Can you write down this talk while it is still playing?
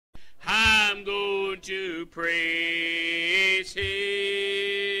to praise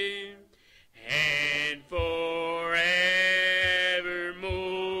him, and forevermore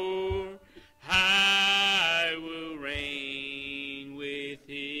I will reign with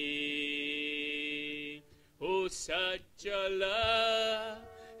him. Oh, such a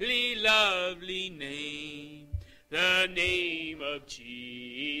lovely, lovely name, the name of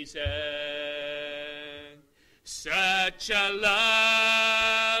Jesus. Such a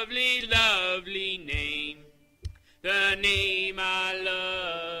lovely, lovely name, the name I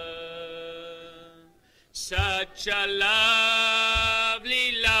love. Such a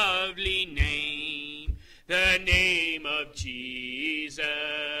lovely, lovely name, the name of Jesus.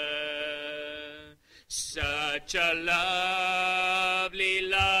 Such a lovely,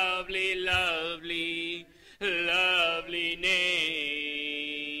 lovely, lovely, lovely name.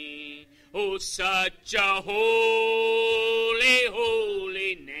 Oh, such a holy,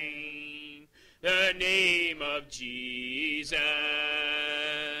 holy name, the name of Jesus.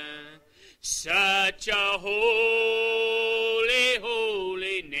 Such a holy,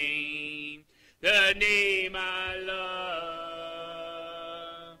 holy name, the name I love.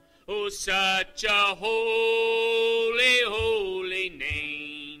 Oh, such a holy, holy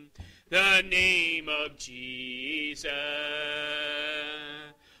name, the name of Jesus.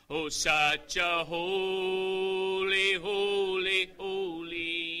 Oh, such a holy, holy,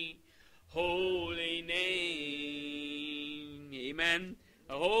 holy, holy name. Amen.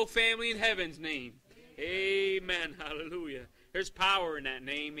 The whole family in heaven's name. Amen. Hallelujah. There's power in that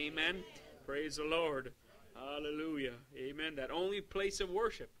name. Amen. Praise the Lord. Hallelujah. Amen. That only place of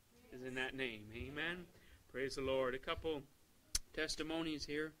worship is in that name. Amen. Praise the Lord. A couple testimonies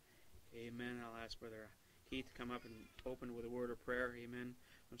here. Amen. I'll ask Brother Keith to come up and open with a word of prayer. Amen.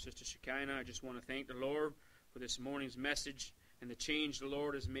 From Sister Shekinah, I just want to thank the Lord for this morning's message and the change the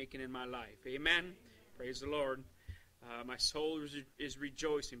Lord is making in my life. Amen. Praise the Lord. My soul is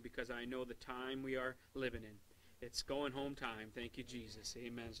rejoicing because I know the time we are living in. It's going home time. Thank you, Jesus.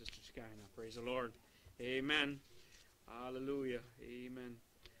 Amen, Sister Shekinah. Praise the Lord. Amen. Hallelujah. Amen.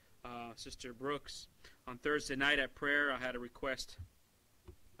 Sister Brooks, on Thursday night at prayer, I had a request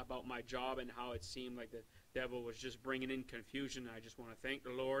about my job and how it seemed like the devil was just bringing in confusion. I just want to thank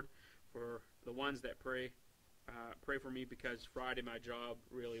the Lord for the ones that pray for me, because Friday my job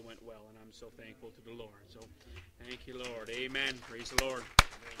really went well, and I'm so thankful to the Lord. So thank you, Lord. Amen. Praise the Lord.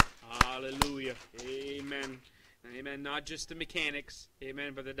 Hallelujah. Amen. Amen. Not just the mechanics,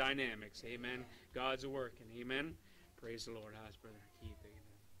 amen, but the dynamics. Amen. God's working. Amen. Praise the Lord. How's Brother Keith? Amen.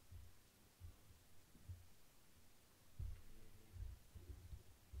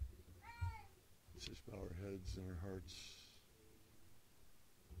 Let's just bow our heads and our hearts.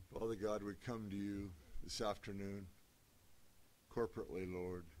 Father God, we come to you this afternoon, corporately,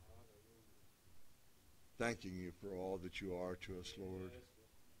 Lord, thanking you for all that you are to us, Lord.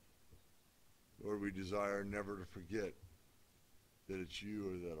 Lord, we desire never to forget that it's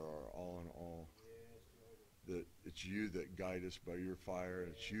you that are all in all, that it's you that guide us by your fire,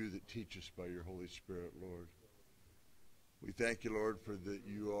 it's you that teach us by your Holy Spirit, Lord. We thank you, Lord, for that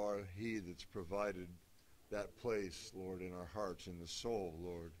you are he that's provided that place, Lord, in our hearts, in the soul,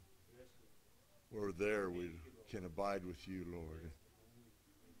 Lord. Lord, there we can abide with you, Lord.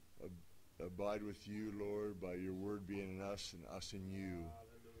 Abide with you, Lord, by your word being in us and us in you.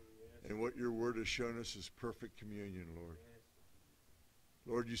 And what your word has shown us is perfect communion, Lord.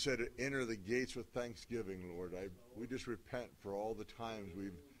 Lord, you said to enter the gates with thanksgiving, Lord. We just repent for all the times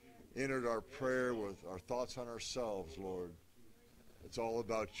we've entered our prayer with our thoughts on ourselves, Lord. It's all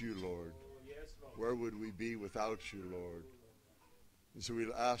about you, Lord. Where would we be without you, Lord? And so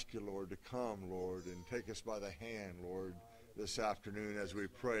we ask you, Lord, to come, Lord, and take us by the hand, Lord, this afternoon as we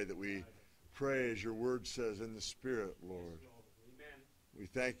pray, that we pray as your word says in the Spirit, Lord. We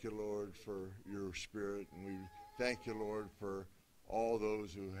thank you, Lord, for your Spirit, and we thank you, Lord, for all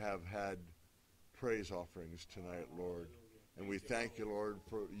those who have had praise offerings tonight, Lord. And we thank you, Lord,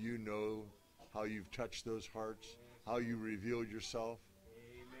 for you know how you've touched those hearts, how you revealed yourself.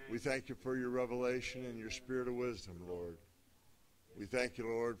 We thank you for your revelation and your spirit of wisdom, Lord. We thank you,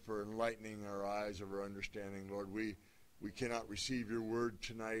 Lord, for enlightening our eyes of our understanding, Lord. We cannot receive your word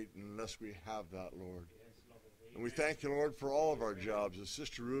tonight unless we have that, Lord. And we thank you, Lord, for all of our jobs. As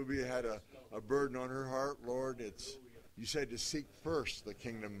Sister Ruby had a burden on her heart, Lord, you said to seek first the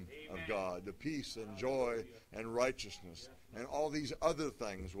kingdom of God, the peace and joy and righteousness. And all these other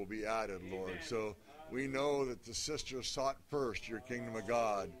things will be added, Lord. So we know that the sister sought first your kingdom of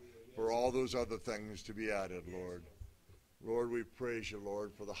God for all those other things to be added, Lord. Lord, we praise you,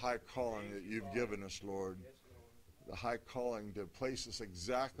 Lord, for the high calling that you've given us, Lord. The high calling to place us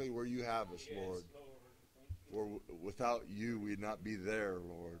exactly where you have us, Lord. For without you, we'd not be there,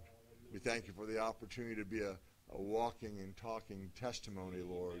 Lord. We thank you for the opportunity to be a walking and talking testimony,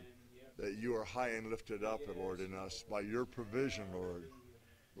 Lord, that you are high and lifted up, Lord, in us by your provision, Lord.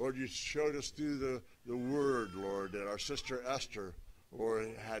 Lord, you showed us through the word, Lord, that our sister Esther,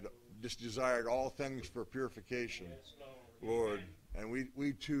 Lord, had just desired all things for purification, Lord. And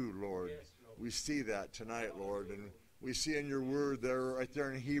we too, Lord, we see that tonight, Lord. And we see in your word there, right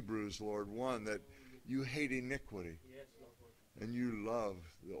there in Hebrews, Lord, 1, that you hate iniquity. And you love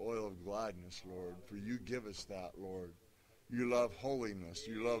the oil of gladness, Lord, for you give us that, Lord. You love holiness.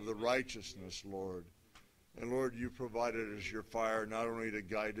 You love the righteousness, Lord. And, Lord, you provided us your fire not only to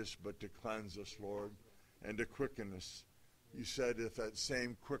guide us, but to cleanse us, Lord, and to quicken us. You said if that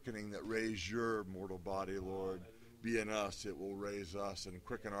same quickening that raised your mortal body, Lord, be in us, it will raise us and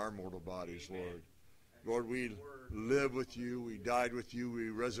quicken our mortal bodies, Lord. Lord, we live with you, we died with you, we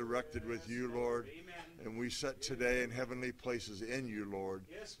resurrected with you, Lord, and we sit today in heavenly places in you, Lord,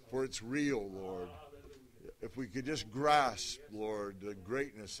 for it's real, Lord. If we could just grasp, Lord, the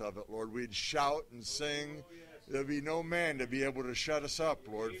greatness of it, Lord, we'd shout and sing. There'd be no man to be able to shut us up,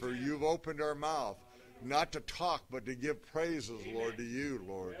 Lord, for you've opened our mouth, not to talk, but to give praises, Lord, to you,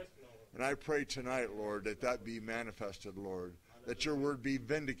 Lord. And I pray tonight, Lord, that be manifested, Lord, that your word be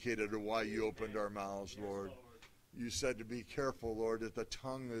vindicated of why you opened our mouths, Lord. You said to be careful, Lord, that the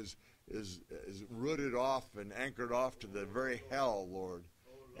tongue is rooted off and anchored off to the very hell, Lord.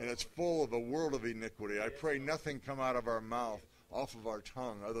 And it's full of a world of iniquity. I pray nothing come out of our mouth, off of our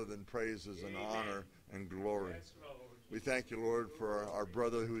tongue, other than praises and honor and glory. We thank you, Lord, for our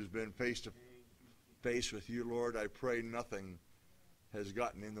brother who has been face to face with you, Lord. I pray nothing has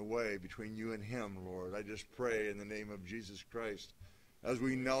gotten in the way between you and him, Lord. I just pray in the name of Jesus Christ, as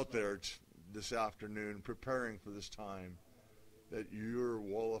we knelt there this afternoon preparing for this time, that your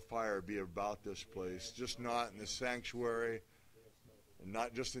wall of fire be about this place, just not in the sanctuary, and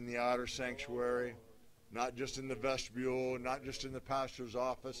not just in the outer sanctuary, not just in the vestibule, not just in the pastor's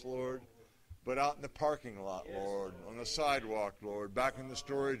office, Lord, but out in the parking lot, Lord, on the sidewalk, Lord, back in the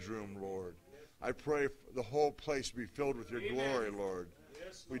storage room, Lord. I pray the whole place be filled with your glory, Lord.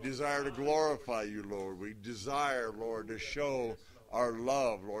 We desire to glorify you, Lord. We desire, Lord, to show our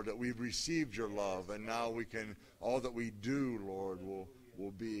love, Lord, that we've received your love, and now we can, all that we do, Lord,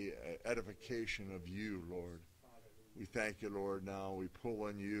 will be edification of you, Lord. We thank you, Lord, now. We pull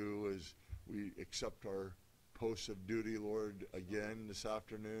on you as we accept our posts of duty, Lord, again this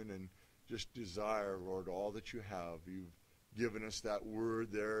afternoon, and just desire, Lord, all that you have. You've given us that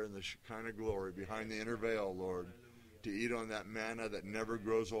word there in the Shekinah glory behind the inner veil, Lord, to eat on that manna that never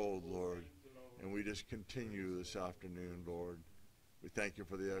grows old, Lord. And we just continue this afternoon, Lord. We thank you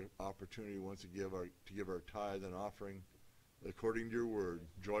for the opportunity once to give our tithe and offering according to your word,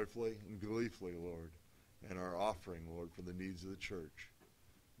 joyfully and gleefully, Lord, and our offering, Lord, for the needs of the church.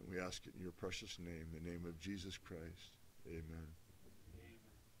 And we ask it in your precious name, the name of Jesus Christ. Amen.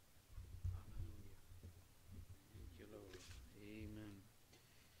 Thank you, Lord. Amen.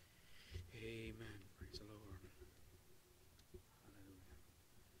 Amen. Praise the Lord. Hallelujah.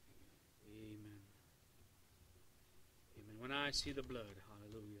 Amen. Amen. When I see the blood,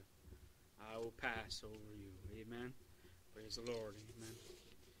 hallelujah, I will pass over you. Amen. Praise the Lord. Amen.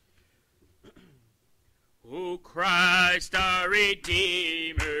 Oh, Christ our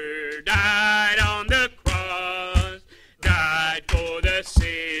Redeemer died on the cross, died for the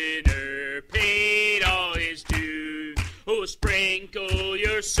sinner, paid all his dues. Oh, sprinkle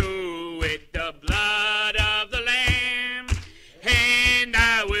your soul with the blood of the Lamb, and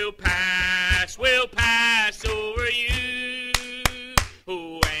I will pass over you.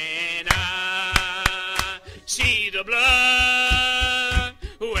 Oh, when I see the blood,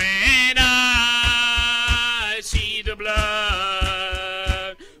 when I see the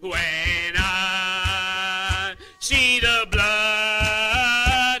blood, when I see the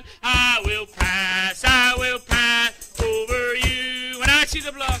blood, I will pass over you. When I see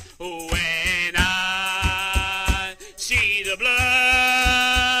the blood, oh, when I see the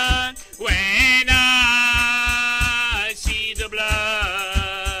blood, when I see the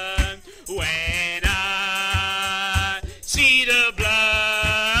blood, when I see the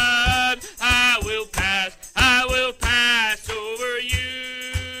blood, I will pass over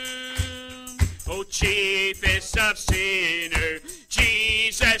you. Oh, chiefest of sinners,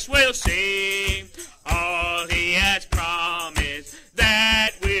 Jesus will sing. All he has promised,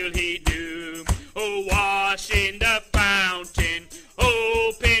 that will he do. Oh, wash in the fountain,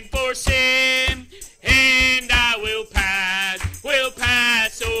 open for sin, and I will pass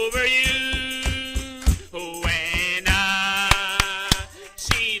over you. Oh, when I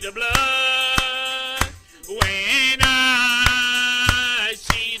see the blood, when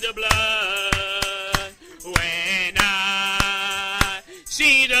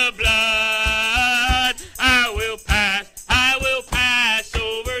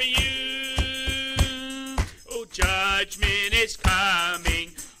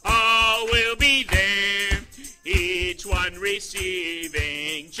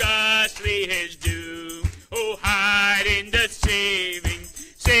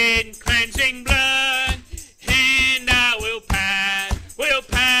cleansing blood, and I will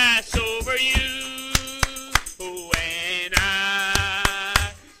pass over you. When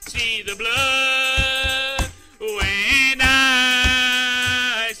I see the blood, when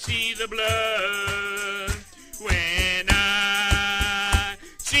I see the blood, when I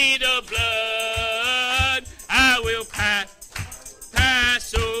see the blood, I will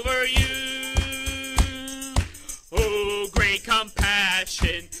pass over you. Oh, great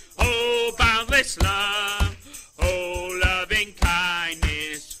compassion, oh, boundless love, oh, loving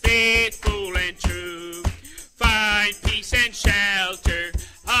kindness, faithful and true. Find peace and shelter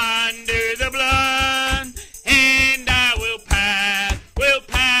under the blood, and I will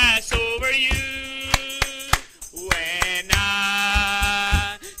pass over you. When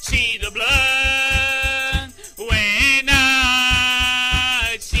I see the blood, when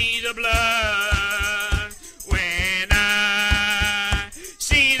I see the blood, when I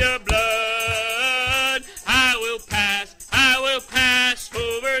see the blood, I will pass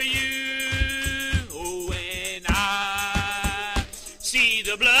over you. Oh, when I see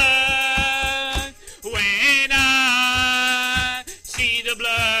the blood, when I see the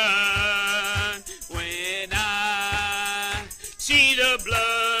blood, when I see the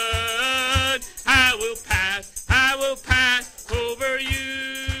blood, I will pass over you.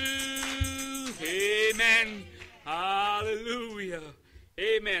 Amen. Hallelujah.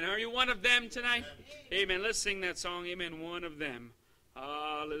 Amen. Are you one of them tonight? Amen. Let's sing that song. Amen. One of them.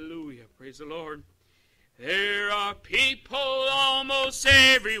 Hallelujah. Praise the Lord. There are people almost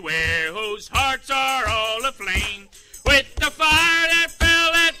everywhere whose hearts are all aflame with the fire that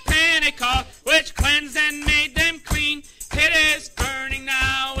fell at Pentecost, which cleansed and made them clean. It is burning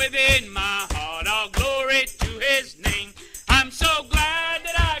now within my heart. All glory to his name. I'm so glad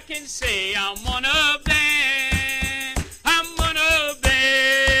that I can say I'm one of them. I'm one of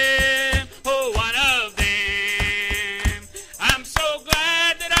them. Oh, one of them. I'm so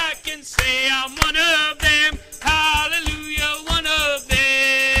glad that I can say I'm one of them. Hallelujah, one of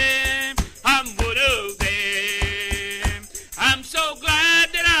them. I'm one of them. I'm so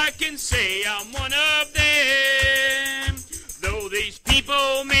glad that I can say I'm one of them. Though these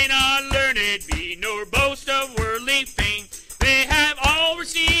people may not learn it, be nor boast of worldly fame, they have all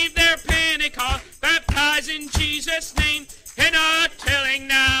received their Pentecost, baptized in Jesus' name, and are telling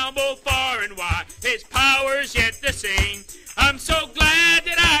now both far and wide, his power's yet the same. I'm so glad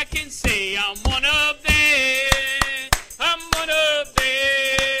that I can say I'm one of them. I'm one of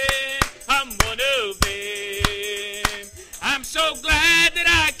them. I'm one of them. I'm so glad that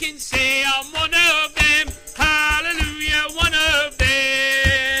I can say I'm one of them. Hallelujah, one of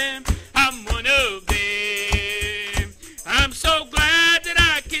them. I'm one of them. I'm so glad that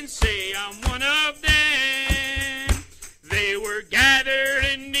I can say I'm one of them. They were gathered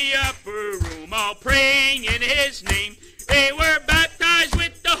in the upper room, all praying in his name. They were baptized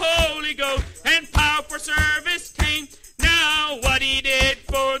with the Holy Ghost, and power for service came. Now what he did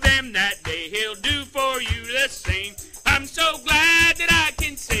for them that day, he'll do for you the same. I'm so glad that I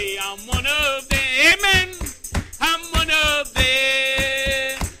can say I'm one of them. Amen. I'm one of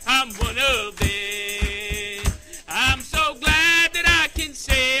them. I'm one of them. I'm so glad that I can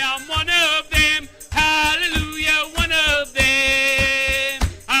say I'm one of them. Hallelujah, one of them.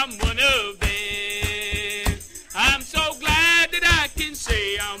 I'm one of them. I'm so glad that I can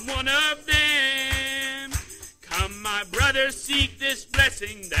say I'm one of them. Come, my brothers, seek this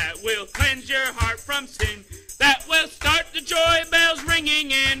blessing that will cleanse your heart from sin, that will start the joy bells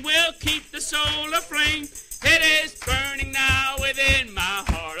ringing and will keep the soul aflame. It is burning now within my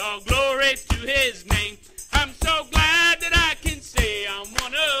heart. All glory to his name. I'm so glad that I can say I'm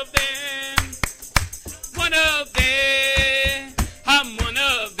one of them. One of them. I'm one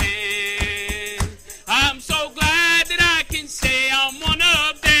of them. I'm so glad that I can say I'm one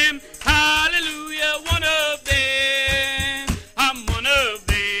of them. Hallelujah, one of them. I'm one of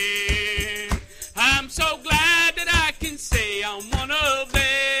them. I'm so glad that I can say I'm one of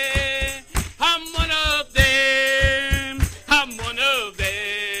them. I'm one of them. I'm one of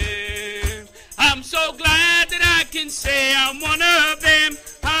them. I'm so glad that I can say I'm one of them.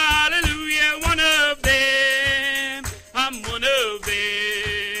 Hallelujah, one of them. I'm one of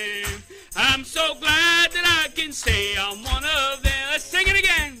them. I'm so glad that I can say I'm one of them. Let's sing it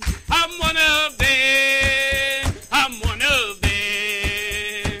again. I'm one of them. I'm one of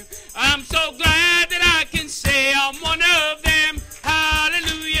them. I'm so glad that I can say I'm one of them.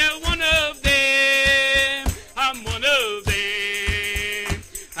 Hallelujah, one of them. I'm one of them.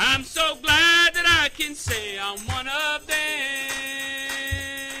 I'm so glad that I can say I'm one of them.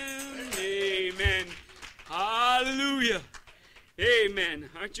 Amen. Hallelujah. Amen. Amen.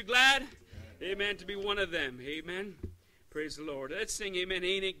 Aren't you glad? Amen. To be one of them. Amen. Praise the Lord. Let's sing, amen.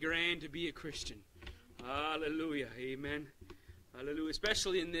 Ain't it grand to be a Christian? Hallelujah. Amen. Hallelujah.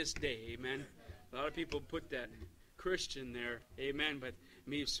 Especially in this day. Amen. A lot of people put that Christian there. Amen. But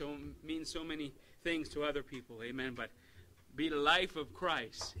means so many things to other people. Amen. But be the life of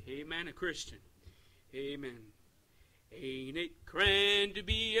Christ. Amen. A Christian. Amen. Ain't it grand to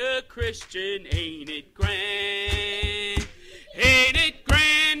be a Christian? Ain't it grand? Ain't it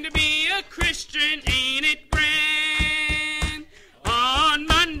grand to be a Christian? Ain't it grand? On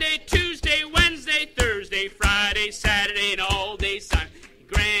Monday, Tuesday, Wednesday, Thursday, Friday, Saturday, and all day Sunday.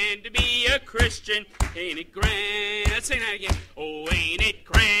 Grand to be a Christian. Ain't it grand? Let's sing that again. Oh, ain't it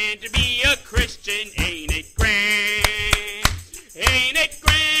grand to be a Christian? Ain't it grand? Ain't it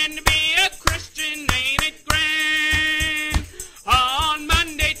grand to be a Christian? Ain't it grand? On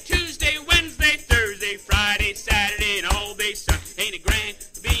Monday, Tuesday, Wednesday, Thursday, Friday, Saturday, and all day Sunday. Ain't it grand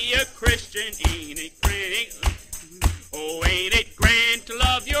to be a Christian? Ain't it grand? Oh, ain't it grand to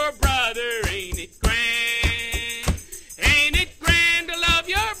love your brother? Ain't it grand? Ain't it grand to love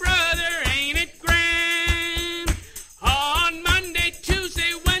your brother? Ain't it grand? On Monday,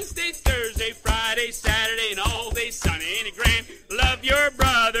 Tuesday, Wednesday, Thursday, Friday, Saturday, and all day Sunday. Ain't it grand? Love your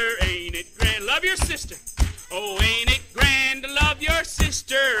brother. Ain't it grand? Love your sister. Oh, ain't it grand to love your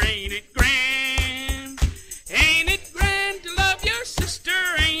sister? Ain't it grand? Ain't it grand to love your sister?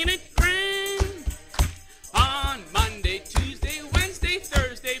 Ain't it grand? On Monday, Tuesday, Wednesday,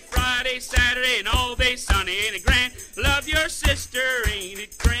 Thursday, Friday, Saturday, and all day Sunday. Ain't it grand? Love your sister. Ain't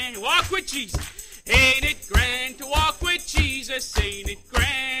it grand? Walk with Jesus. Ain't it grand to walk with Jesus? Ain't it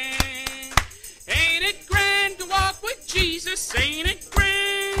grand? Ain't it grand to walk with Jesus? Ain't it grand?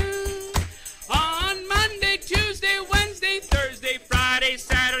 On Monday, Tuesday, Wednesday, Thursday, Friday,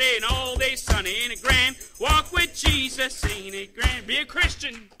 Saturday, and all day Sunday. Ain't it grand? Walk with Jesus. Ain't it grand? Be a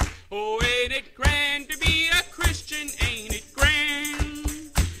Christian. Oh, ain't it grand to be a Christian? Ain't it grand?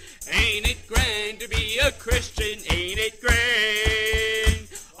 Ain't it grand to be a Christian? Ain't it grand?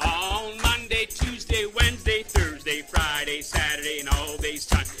 On Monday, Tuesday, Wednesday, Thursday, Friday, Saturday, and all day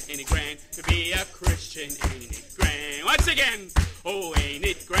Sunday. Ain't it grand to be a Christian? Ain't it grand? Once again. Oh, ain't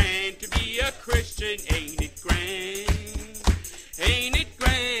it grand to be a Christian? Ain't it grand? Ain't it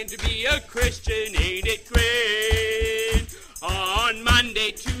grand to be a Christian? Ain't it grand? On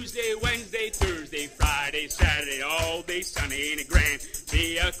Monday, Tuesday, Wednesday, Thursday, Friday, Saturday, all day Sunday. Ain't it grand to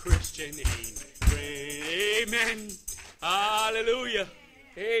be a Christian? Ain't it grand? Amen. Hallelujah.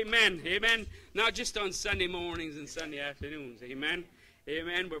 Amen. Amen. Not just on Sunday mornings and Sunday afternoons. Amen.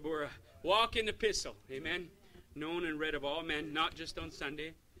 Amen. But we're walking the epistle. Amen. Known and read of all men, not just on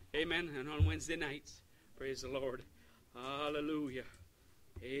Sunday. Amen. And on Wednesday nights. Praise the Lord. Hallelujah.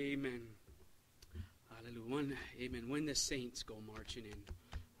 Amen. Hallelujah. Amen. When the saints go marching in.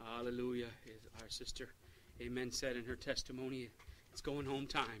 Hallelujah. Our sister, amen, said in her testimony, it's going home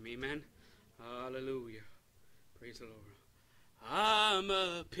time. Amen. Hallelujah. Praise the Lord. I'm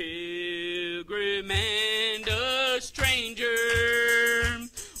a pilgrim and a stranger,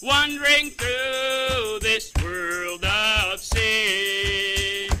 wandering through this world of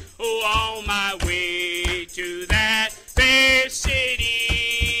sin. Oh, on my way to that fair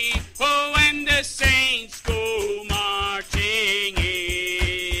city. Oh, when the saints go marching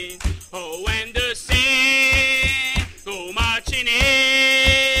in. Oh, when the saints go marching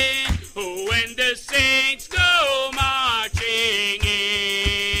in. Oh, when the saints go marching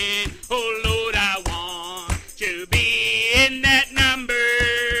in. Oh, Lord, I want to be in that number.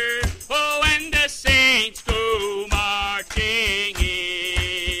 Oh, when the saints go marching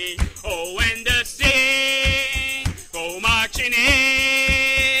in. Oh, when the saints go marching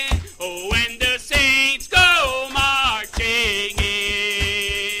in. Oh, when the saints go marching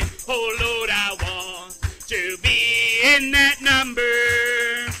in. Oh, Lord, I want to be in that number.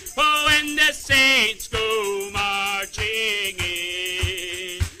 Oh, when the saints go marching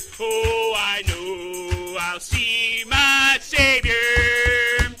in. Oh, I know I'll see my Savior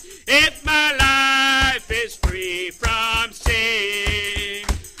if my life is free from sin.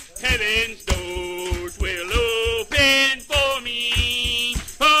 Heaven's doors will open for me.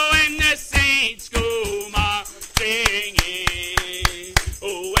 Oh, when the saints go marching in.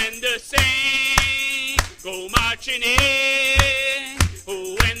 Oh, when the saints go marching in.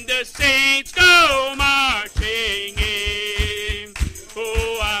 Oh, when the saints go marching in.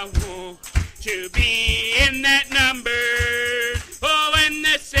 Oh, I want to be in that number. Oh, when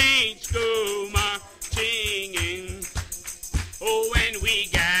the saints go marching in. Oh, when we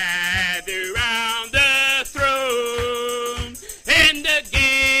gather round the throne and the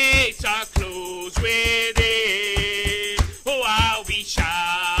gates are closed within. Oh, I'll be shouting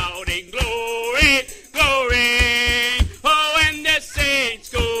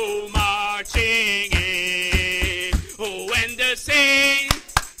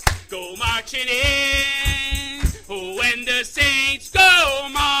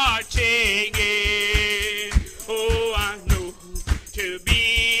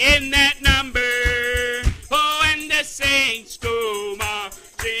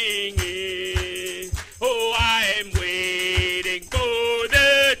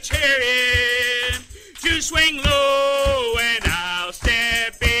to swing low, and I'll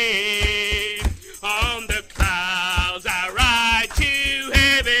step in. On the clouds I ride to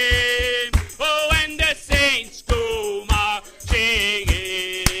heaven. Oh, when the saints go marching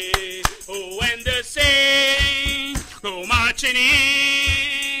in. Oh, when the saints go marching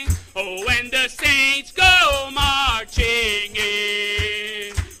in. Oh, when the saints go marching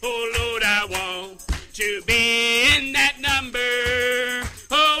in. Oh, Lord, I want to be in that number.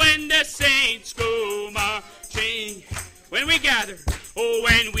 Oh, when the saints go marching. When we gather. Oh,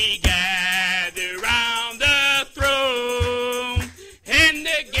 when we gather round the throne, and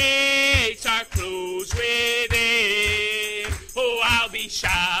the gates are closed within. Oh, I'll be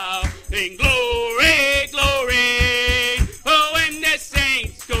shouting glory, glory. Oh, when the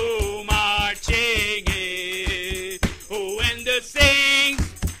saints go marching in. Oh, when the saints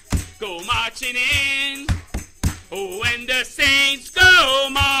go marching in. Oh, when the saints go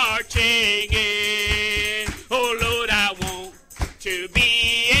marching in. Oh, Lord, I want to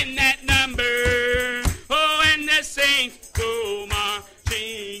be in that number. Oh, when the saints go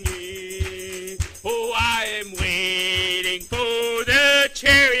marching in. Oh, I am waiting for the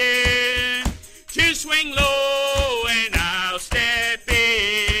chariot to swing low, and I'll step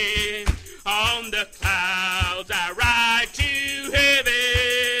in. On the clouds I ride to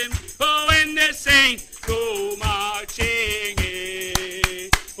heaven. Oh, when the saints go marching in.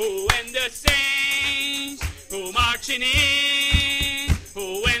 Oh, when the saints go marching in.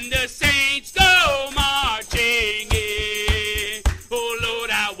 Oh, when the saints go marching in. Oh,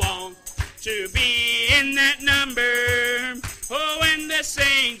 Lord, I want to be in that number. Oh, when the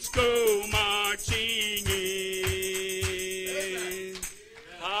saints go marching in.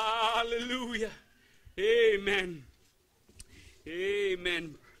 Hallelujah. Amen.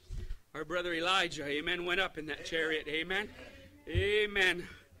 Amen. Our brother Elijah, amen, went up in that chariot, amen. Amen.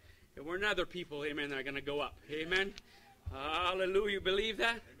 And we're another people, amen, that are going to go up, amen. Hallelujah. You believe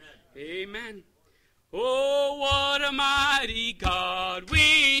that? Amen. Oh, what a mighty God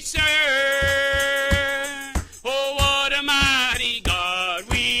we serve. Oh, what a mighty God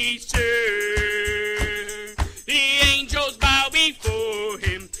we serve. The angels bow before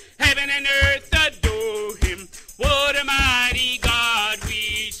him. Heaven and earth adore him. What a mighty God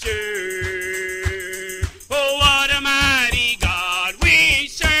we serve. Oh, what a mighty God we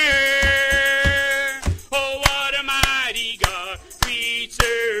serve. Oh, what a mighty God we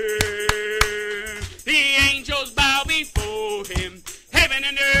serve. The angels bow before him. Heaven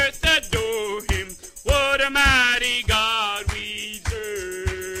and earth adore him. What a mighty God we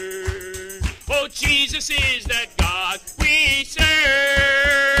serve. Oh, Jesus is the God we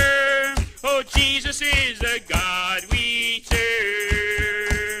serve. Oh, Jesus is the God we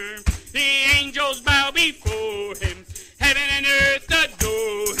serve. The angels bow before him. Heaven and earth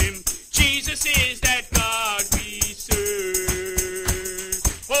adore him. Jesus is that God we serve.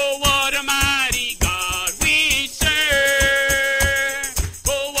 Oh, what a mighty God we serve.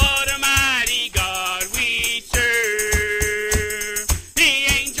 Oh, what a mighty God we serve. The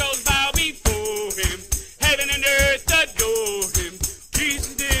angels bow before him. Heaven and earth adore him.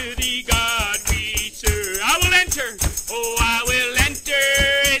 Jesus is the God we serve. I will enter. Oh, I will enter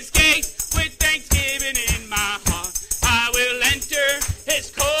his gates with thanksgiving in my heart. I will enter his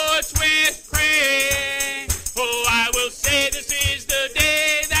courts with praise. Oh, I will say this is the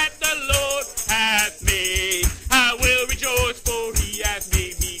day that the Lord hath made. I will rejoice, for he hath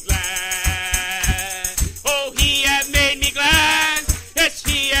made me glad. Oh, he hath made me glad. Yes,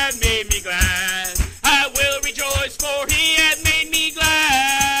 he hath made me glad. I will rejoice, for he hath made me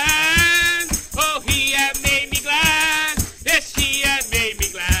glad. Oh, he hath made me glad. Yes, he hath made me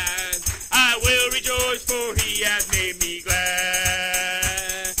glad. I will rejoice, for he hath made me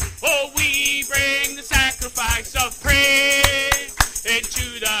glad. Oh, we bring the sacrifice of praise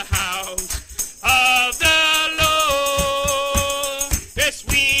into the house of the Lord. Yes,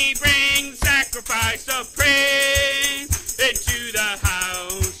 we bring the sacrifice of praise into the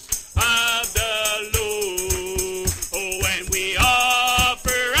house of the Lord. Oh, when we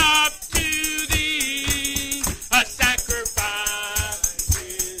offer up to thee a sacrifice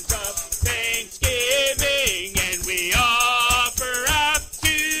of thanksgiving, and we offer up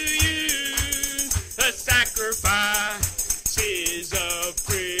to you the sacrifices of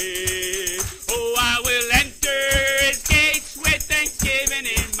praise. Oh, I will enter his gates with thanksgiving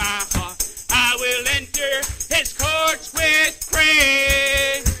in my heart. I will enter his courts with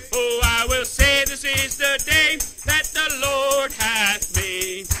praise. Oh, I will say this is the day that the Lord hath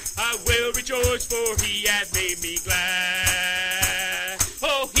made. I will rejoice, for he hath made me glad.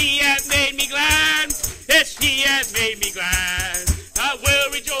 Oh, he hath made me glad. Yes, he hath made me glad. I will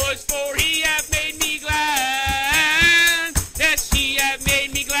rejoice, for he hath made me glad.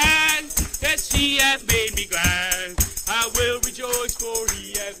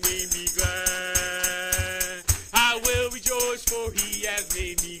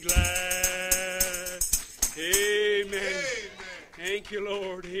 made me glad. Amen. Thank you,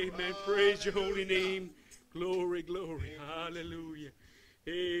 Lord. Amen. Praise your holy name. Glory, glory. Hallelujah.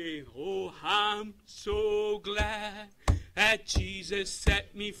 Hey, oh, I'm so glad that Jesus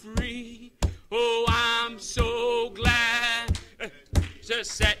set me free. Oh, I'm so glad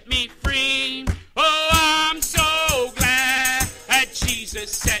Jesus set me free. Oh, I'm so glad that Jesus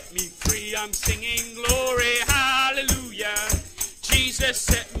set me free. I'm singing glory, hallelujah. Jesus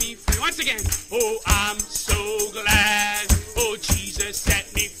set me free. Once again. Oh, I'm so glad. Oh, Jesus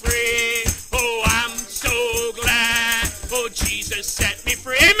set me free. Oh, I'm so glad. Oh, Jesus set me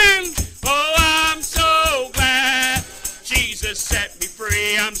free. Amen. Oh, I'm so glad. Jesus set me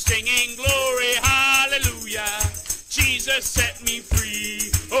free. I'm singing glory, hallelujah. Jesus set me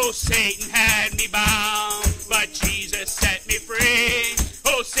free. Oh, Satan had me bound, but Jesus set me free.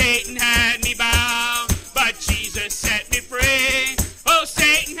 Oh, Satan had me bound, but Jesus set me free. Oh,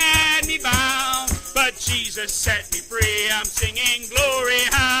 Satan had me bound, but Jesus set me free. I'm singing glory,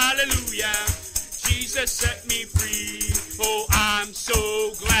 hallelujah. Jesus set me free. Oh, I'm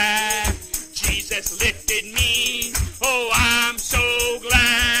so glad Jesus lifted me. Oh, I'm so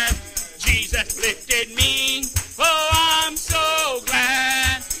glad Jesus lifted me. Oh, I'm so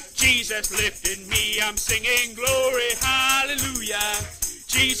glad Jesus lifted me. I'm singing glory, hallelujah.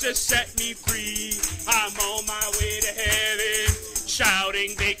 Jesus set me free. I'm on my way to heaven,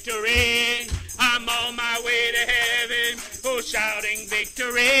 shouting victory. I'm on my way to heaven, oh, shouting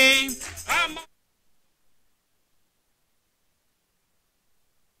victory.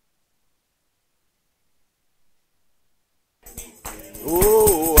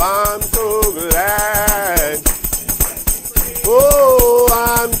 Oh, I'm so glad. Oh,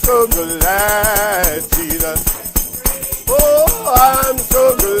 I'm so glad, Jesus. Oh, I'm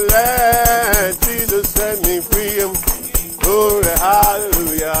so glad Jesus set me free. Glory,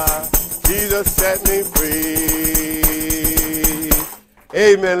 hallelujah. Jesus set me free.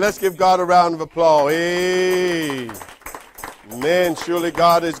 Amen. Let's give God a round of applause. Amen. Surely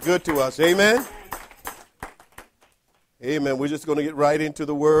God is good to us. Amen. Amen. We're just going to get right into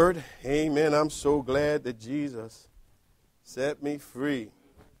the word. Amen. I'm so glad that Jesus set me free.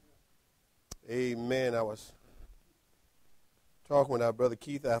 Amen. I was talking with our brother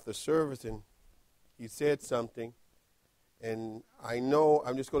Keith after service, and he said something. And I know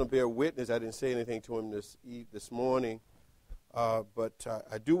I'm just going to bear witness. I didn't say anything to him this morning. But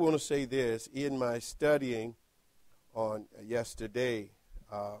I do want to say this. In my studying on yesterday,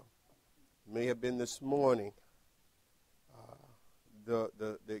 may have been this morning,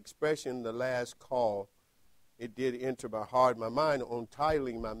 the expression, the last call, it did enter my heart, my mind on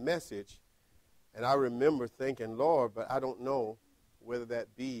titling my message. And I remember thinking, Lord, but I don't know whether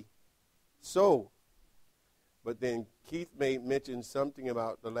that be so. But then Keith made mention something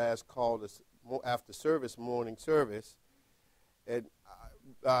about the last call after service, morning service. And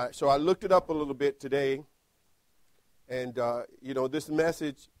so I looked it up a little bit today. And, this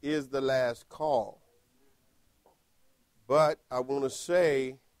message is the last call. But I want to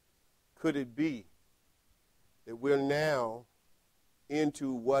say, could it be that we're now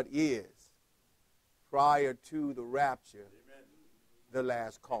into what is, prior to the rapture, the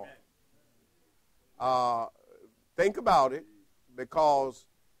last call? Think about it, because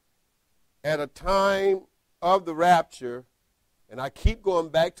at a time of the rapture, and I keep going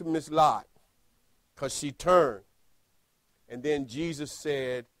back to Miss Lot, because she turned, and then Jesus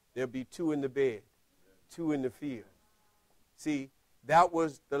said, there'll be 2 in the bed, 2 in the field. See, that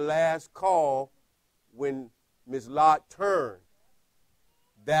was the last call when Miss Lot turned.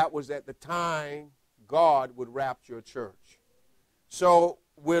 That was at the time God would rapture a church. So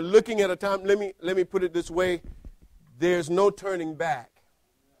we're looking at a time, let me put it this way, there's no turning back.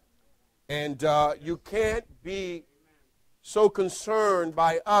 And you can't be so concerned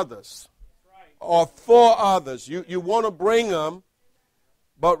by others or for others. You want to bring them,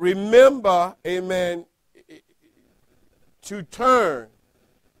 but remember, amen, to turn.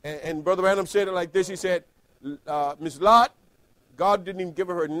 And Brother Branham said it like this. He said, Miss Lot, God didn't even give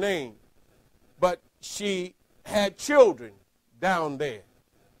her name, but she had children down there,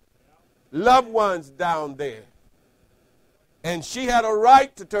 loved ones down there. And she had a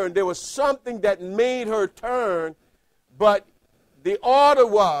right to turn. There was something that made her turn, but the order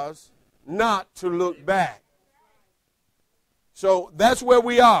was not to look back. So that's where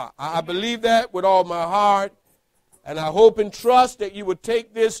we are. I believe that with all my heart. And I hope and trust that you would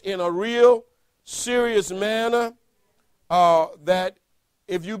take this in a real serious manner, that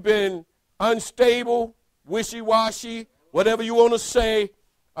if you've been unstable, wishy-washy, whatever you want to say,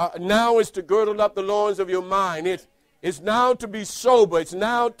 now is to girdle up the loins of your mind. It's now to be sober. It's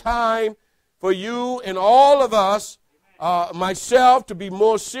now time for you and all of us, myself, to be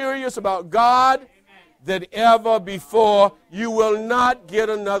more serious about God than ever before. You will not get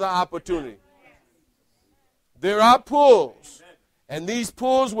another opportunity. There are pulls, and these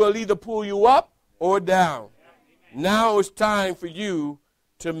pulls will either pull you up or down. Now it's time for you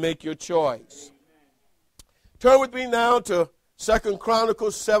to make your choice. Turn with me now to 2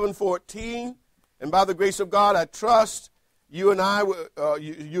 Chronicles 7:14. And by the grace of God, I trust you and I,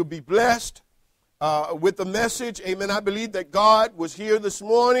 you'll be blessed with the message. Amen. I believe that God was here this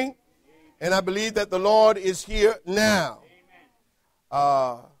morning, and I believe that the Lord is here now.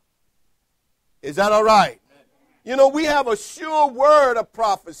 Is that all right? You know, we have a sure word of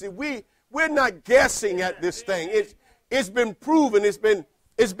prophecy. We're not guessing at this thing. It's been proven. It's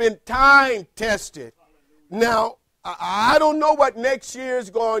been time tested. Now, I don't know what next year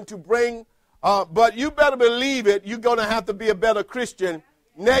is going to bring. But you better believe it, you're going to have to be a better Christian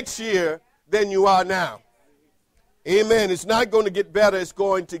next year than you are now. Amen. It's not going to get better. It's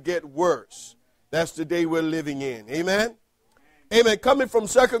going to get worse. That's the day we're living in. Amen. Amen. Coming from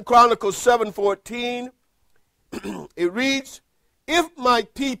 2 Chronicles 7:14, it reads, "If my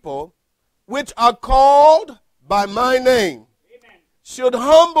people, which are called by my name, should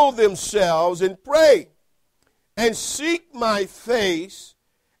humble themselves and pray and seek my face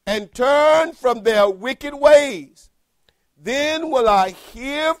and turn from their wicked ways, then will I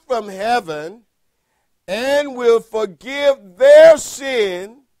hear from heaven and will forgive their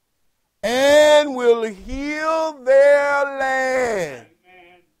sin and will heal their land."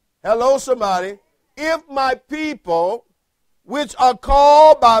 Amen. Hello, somebody. If my people, which are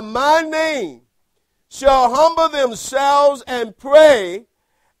called by my name, shall humble themselves and pray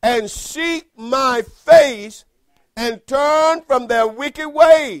and seek my face and turn from their wicked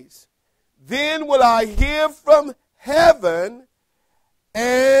ways, then will I hear from heaven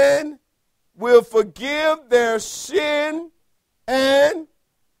and will forgive their sin and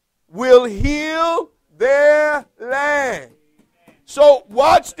will heal their land. So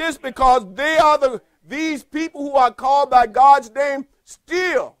watch this, because they are these people who are called by God's name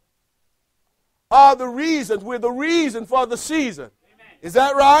still are the reasons. We're the reason for the season. Amen. Is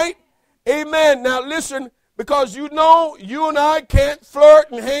that right? Amen. Now listen, because you know you and I can't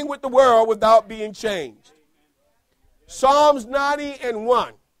flirt and hang with the world without being changed. Psalms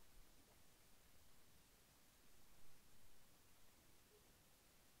 90:1.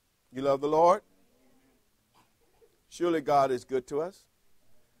 You love the Lord? Surely God is good to us.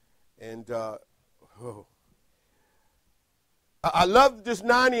 And I love this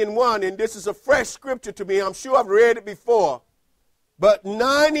 90:1, and this is a fresh scripture to me. I'm sure I've read it before. But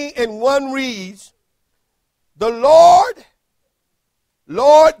 90:1 reads, "The Lord,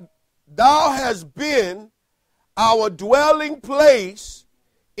 thou hast been our dwelling place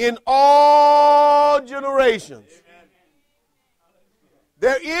in all generations." Amen.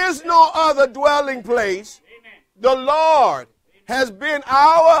 There is no other dwelling place. Amen. The Lord has been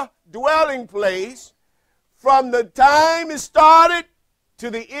our dwelling place from the time it started to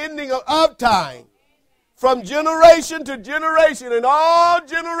the ending of time. From generation to generation, in all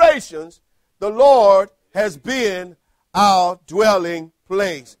generations, the Lord has been our dwelling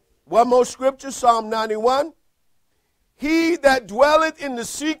place. One more scripture, Psalm 91. "He that dwelleth in the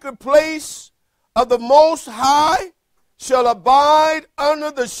secret place of the Most High shall abide under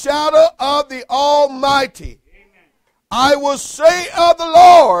the shadow of the Almighty. Amen. I will say of the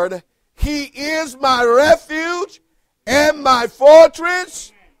Lord, He is my refuge and my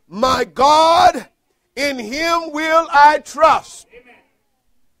fortress, my God, in Him will I trust."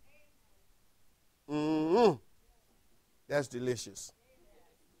 Amen. That's delicious.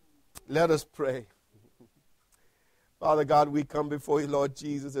 Let us pray. Father God, we come before you, Lord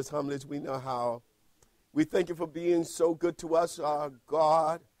Jesus, as humble as we know how. We thank you for being so good to us, our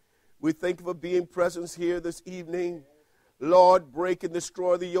God. We thank you for being present here this evening. Lord, break and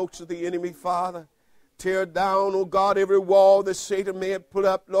destroy the yokes of the enemy, Father. Tear down, oh God, every wall that Satan may have put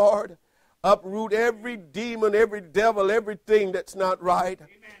up, Lord. Uproot every demon, every devil, everything that's not right. Amen.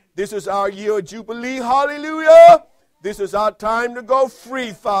 This is our year of Jubilee. Hallelujah. This is our time to go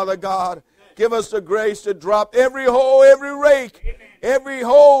free, Father God. Give us the grace to drop every hoe, every rake, amen, every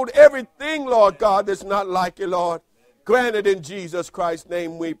hold, everything, Lord God, that's not like you, Lord. Grant it in Jesus Christ's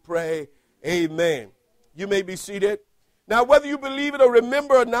name we pray. Amen. You may be seated. Now, whether you believe it or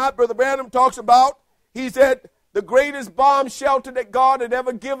remember or not, Brother Branham talks about, he said, the greatest bomb shelter that God had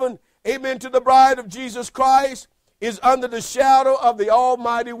ever given, amen, to the bride of Jesus Christ is under the shadow of the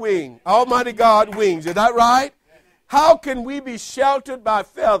Almighty wing, Almighty God wings. Is that right? How can we be sheltered by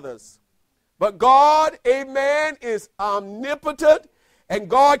feathers? But God, amen, is omnipotent, and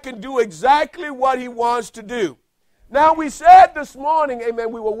God can do exactly what he wants to do. Now, we said this morning,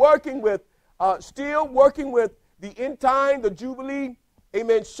 amen, we were working with, still working with the end time, the Jubilee,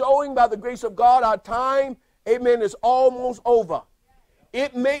 amen, showing by the grace of God our time, amen, is almost over.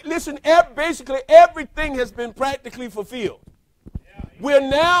 Listen, basically everything has been practically fulfilled. We're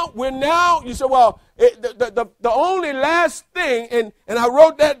now, you say, well, the only last thing, and I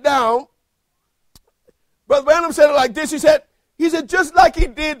wrote that down. Brother Branham said it like this. He said, just like he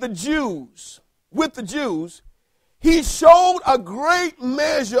did the Jews, with the Jews, he showed a great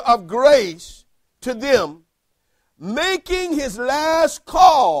measure of grace to them, making his last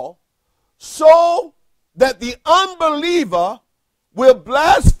call so that the unbeliever will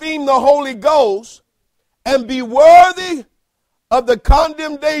blaspheme the Holy Ghost and be worthy of the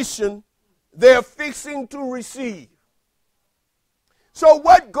condemnation they're fixing to receive. So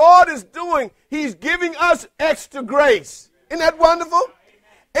what God is doing, he's giving us extra grace. Isn't that wonderful?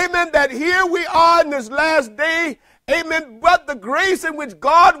 Amen. That here we are in this last day. Amen. But the grace in which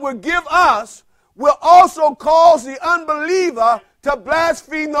God will give us will also cause the unbeliever to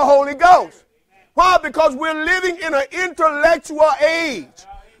blaspheme the Holy Ghost. Why? Because we're living in an intellectual age.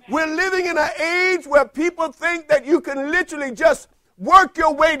 We're living in an age where people think that you can literally just work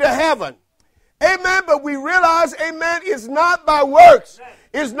your way to heaven. Amen. But we realize, amen, it's not by works.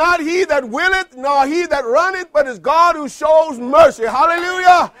 It's not he that willeth, nor he that runneth, but it's God who shows mercy.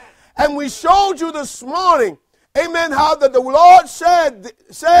 Hallelujah. And we showed you this morning, amen, how that the Lord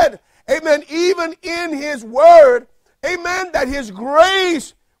said, amen, even in his word, amen, that his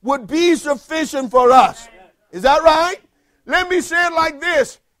grace would be sufficient for us. Is that right? Let me say it like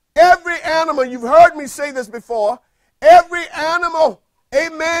this. Every animal, you've heard me say this before, every animal,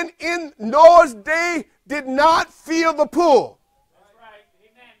 amen, in Noah's day did not feel the pull.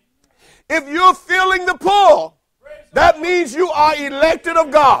 If you're feeling the pull, that means you are elected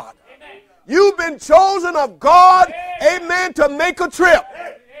of God. You've been chosen of God, amen, to make a trip.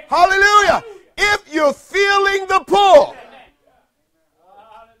 Hallelujah. If you're feeling the pull.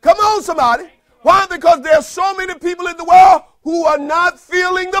 Come on, somebody. Why? Because there are so many people in the world who are not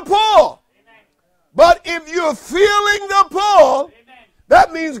feeling the pull. But if you're feeling the pull,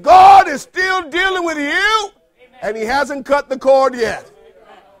 that means God is still dealing with you, and he hasn't cut the cord yet.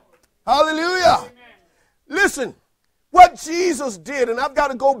 Hallelujah. Listen, what Jesus did, and I've got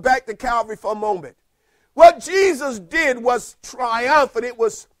to go back to Calvary for a moment. What Jesus did was triumphant. It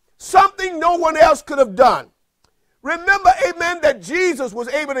was something no one else could have done. Remember, amen, that Jesus was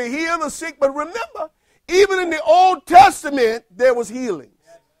able to heal the sick, but remember, even in the Old Testament, there was healings.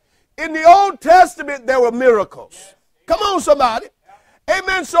 In the Old Testament, there were miracles. Come on, somebody.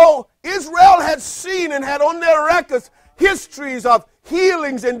 Amen. So Israel had seen and had on their records histories of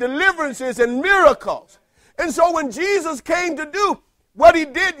healings and deliverances and miracles. And so when Jesus came to do what he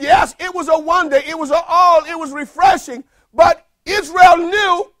did, yes, it was a wonder. It was it was refreshing. But Israel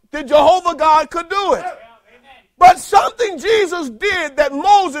knew that Jehovah God could do it. But something Jesus did that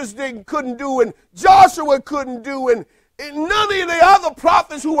Moses couldn't do, and Joshua couldn't do, and none of the other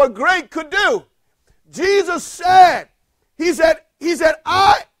prophets who were great could do. Jesus said, he said,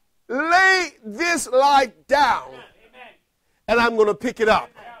 I lay this life down, and I'm going to pick it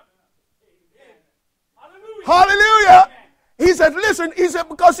up. Hallelujah. He said, listen, he said,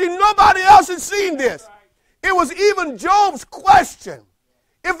 because nobody else had seen this. It was even Job's question.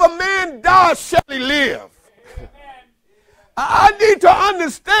 If a man dies, shall he live? I need to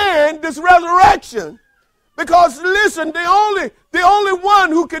understand this resurrection, because listen, the only one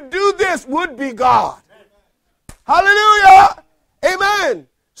who could do this would be God. Hallelujah. Amen.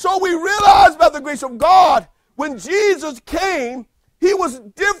 So we realize by the grace of God, when Jesus came, he was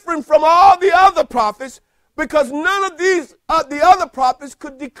different from all the other prophets, because none of the other prophets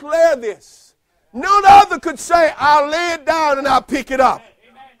could declare this. None other could say, I'll lay it down and I'll pick it up.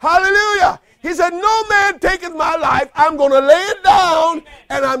 Hallelujah. He said, no man taketh my life. I'm going to lay it down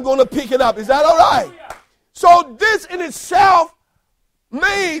and I'm going to pick it up. Is that all right? So this in itself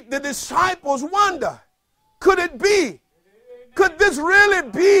made the disciples wonder. Could it be? Could this really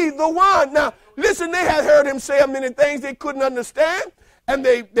be the one? Now, listen, they had heard him say many things they couldn't understand, and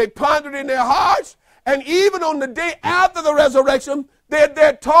they pondered in their hearts. And even on the day after the resurrection,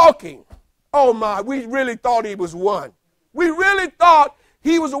 they're talking. Oh, my, we really thought he was one. We really thought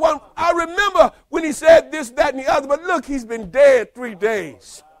he was the one. I remember when he said this, that, and the other, but look, he's been dead 3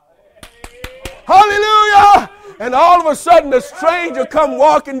 days. Hallelujah. And all of a sudden, a stranger come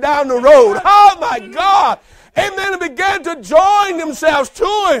walking down the road. Oh, my God. Amen. And began to join themselves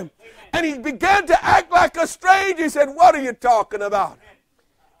to him. And he began to act like a stranger. He said, what are you talking about?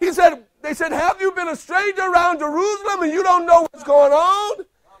 He said, They said, have you been a stranger around Jerusalem and you don't know what's going on?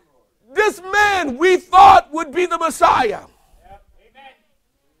 This man we thought would be the Messiah.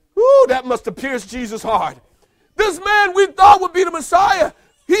 Ooh, that must have pierced Jesus' heart. This man we thought would be the Messiah.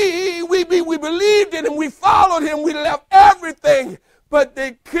 We believed in him. We followed him. We left everything. But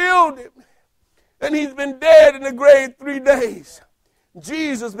they killed him. And he's been dead in the grave 3 days.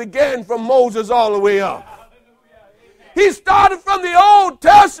 Jesus began from Moses all the way up. He started from the Old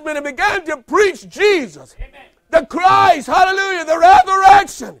Testament and began to preach Jesus, the Christ, hallelujah, the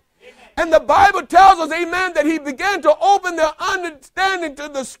resurrection. And the Bible tells us, amen, that he began to open their understanding to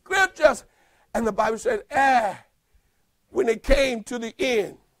the scriptures. And the Bible said, when it came to the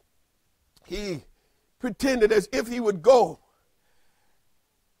end, he pretended as if he would go.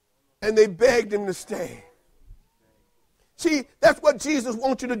 And they begged him to stay. See, that's what Jesus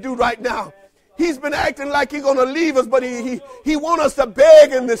wants you to do right now. He's been acting like he's going to leave us, but he wants us to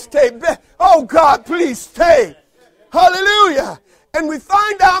beg him to stay. Oh, God, please stay. Hallelujah. And we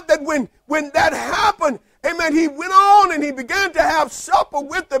find out that when that happened, amen, he went on and he began to have supper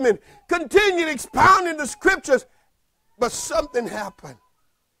with them and continued expounding the scriptures. But something happened.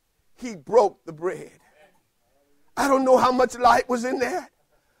 He broke the bread. I don't know how much light was in there,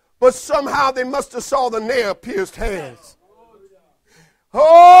 but somehow they must have saw the nail-pierced hands.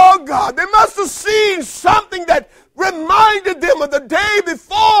 Oh, God, they must have seen something that reminded them of the day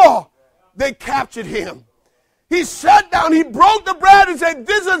before they captured him. He sat down, he broke the bread and said,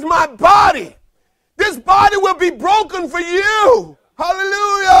 this is my body. This body will be broken for you.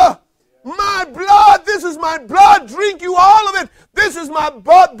 Hallelujah. My blood, this is my blood. Drink you all of it. This is my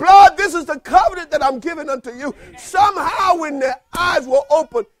blood. This is the covenant that I'm giving unto you. Somehow when their eyes were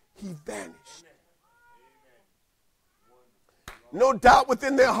opened, he vanished. No doubt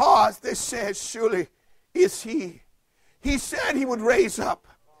within their hearts they said, surely is he. He said he would raise up.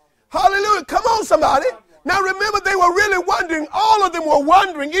 Hallelujah. Come on, somebody. Now remember, they were really wondering. All of them were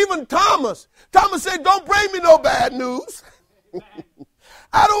wondering, even Thomas. Thomas said, don't bring me no bad news.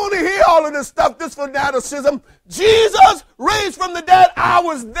 I don't want to hear all of this stuff, this fanaticism. Jesus raised from the dead. I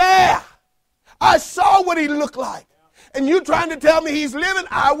was there. I saw what he looked like. And you trying to tell me he's living?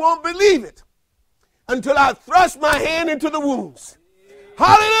 I won't believe it until I thrust my hand into the wounds.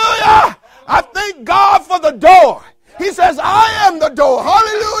 Hallelujah. I thank God for the door. He says, I am the door.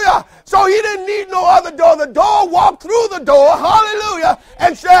 Hallelujah. So he didn't need no other door. The door walked through the door. Hallelujah.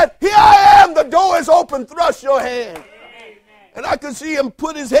 And said, here I am. The door is open. Thrust your hand. And I could see him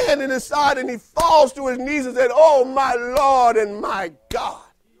put his hand in his side and he falls to his knees and said, oh, my Lord and my God.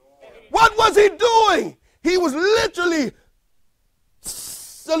 What was he doing? He was literally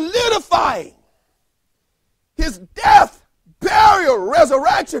solidifying his death, burial,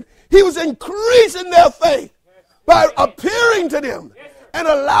 resurrection. He was increasing their faith by appearing to them and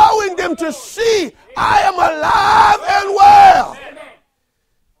allowing them to see, I am alive and well.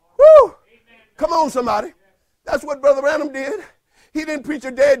 Woo! Come on, somebody. That's what Brother Branham did. He didn't preach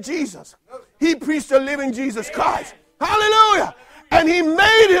a dead Jesus. He preached a living Jesus Christ. Hallelujah. And he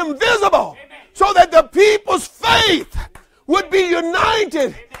made him visible so that the people's faith would be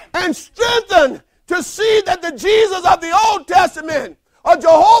united and strengthened to see that the Jesus of the Old Testament, or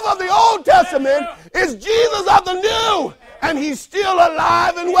Jehovah of the Old Testament, is Jesus of the New, and he's still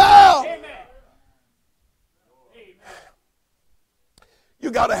alive and well. You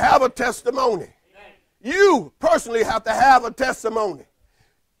got to have a testimony. You personally have to have a testimony.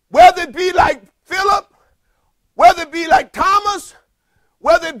 Whether it be like Philip, whether it be like Thomas,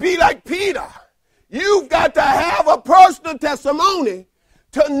 whether it be like Peter, you've got to have a personal testimony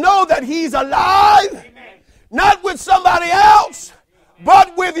to know that he's alive, amen, not with somebody else,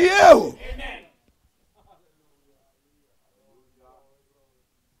 but with you. Amen.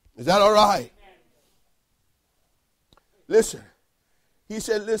 Is that all right? Listen. He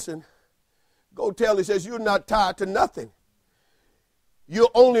said, listen, go tell, he says, you're not tied to nothing.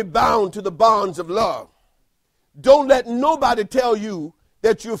 You're only bound to the bonds of love. Don't let nobody tell you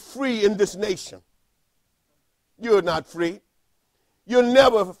that you're free in this nation. You're not free. You're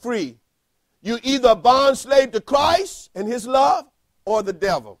never free. You're either a bond slave to Christ and his love or the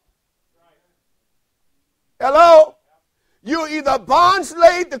devil. Hello? You're either a bond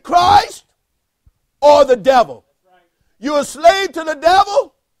slave to Christ or the devil. You're a slave to the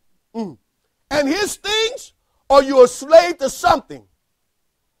devil and his things, or you're a slave to something.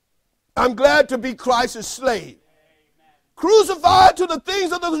 I'm glad to be Christ's slave. Amen. Crucified to the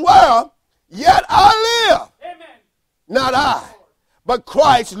things of this world, yet I live. Amen. Not I, but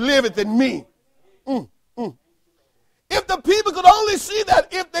Christ liveth in me. If the people could only see that,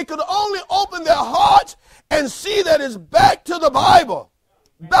 if they could only open their hearts and see that it's back to the Bible,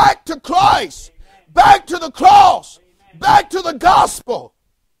 back to Christ, back to the cross, back to the gospel.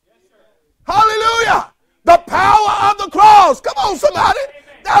 Hallelujah. The power of the cross. Come on, somebody.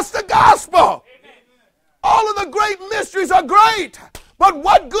 That's the gospel. All of the great mysteries are great, but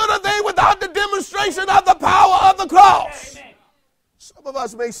what good are they without the demonstration of the power of the cross? Some of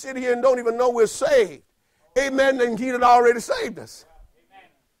us may sit here and don't even know we're saved. Amen. And he had already saved us.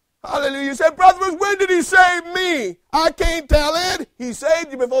 Hallelujah. You said, Brother, when did he save me? I can't tell it. He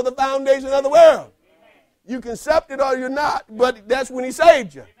saved you before the foundation of the world. You can accept it or you're not, but that's when he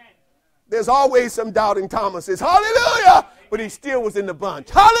saved you. There's always some doubting Thomases. Hallelujah. But he still was in the bunch.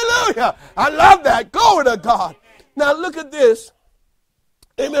 Hallelujah. I love that. Glory to God. Now look at this.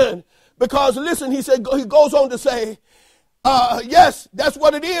 Amen. Because listen, he goes on to say, yes, that's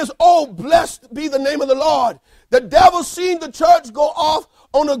what it is. Oh, blessed be the name of the Lord. The devil seen the church go off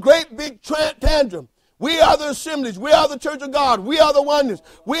on a great big tantrum. We are the assemblies. We are the church of God. We are the oneness.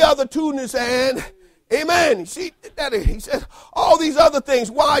 We are the two-ness. And amen. See, he says all these other things.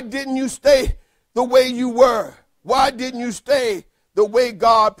 Why didn't you stay the way you were? Why didn't you stay the way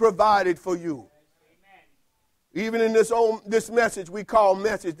God provided for you? Even in this message we call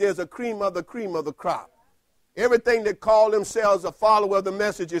message, there's a cream of the crop. Everything that call themselves a follower of the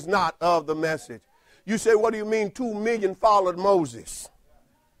message is not of the message. You say, what do you mean 2 million followed Moses?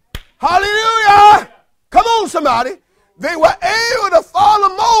 Hallelujah! Come on, somebody. They were able to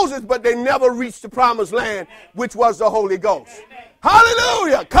follow Moses, but they never reached the promised land, which was the Holy Ghost.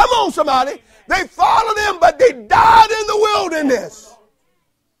 Hallelujah! Come on, somebody. They followed him, but they died in the wilderness.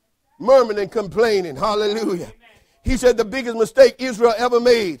 Murmuring and complaining. Hallelujah. He said the biggest mistake Israel ever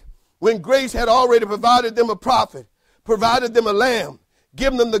made, when grace had already provided them a prophet, provided them a lamb,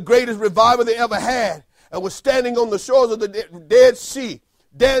 given them the greatest revival they ever had, and was standing on the shores of the Dead Sea,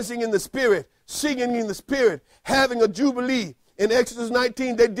 dancing in the Spirit, singing in the Spirit, having a jubilee. In Exodus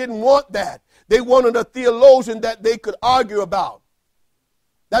 19, they didn't want that. They wanted a theologian that they could argue about.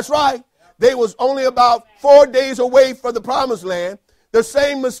 That's right. They was only about 4 days away from the promised land, the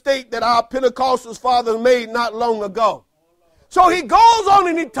same mistake that our Pentecostal fathers made not long ago. So he goes on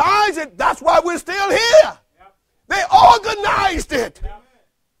and he ties it. That's why we're still here. They organized it.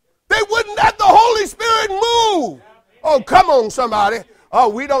 They wouldn't let the Holy Spirit move. Oh, come on, somebody. Oh,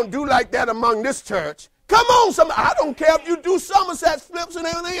 we don't do like that among this church. Come on, somebody. I don't care if you do somerset flips and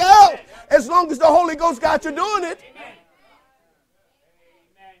everything else, as long as the Holy Ghost got you doing it.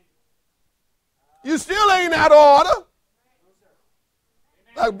 You still ain't out of order.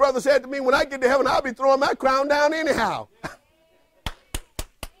 Like brother said to me, when I get to heaven, I'll be throwing my crown down anyhow.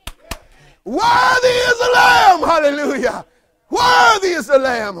 Worthy is the Lamb, hallelujah. Worthy is the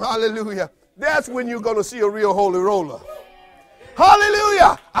Lamb, hallelujah. That's when you're going to see a real holy roller.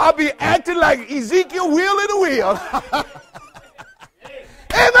 Hallelujah. I'll be acting like Ezekiel wheeling the wheel.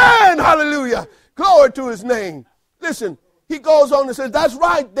 Amen, hallelujah. Glory to his name. Listen, he goes on and says, that's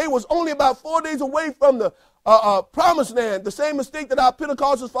right. They was only about 4 days away from the promised land. The same mistake that our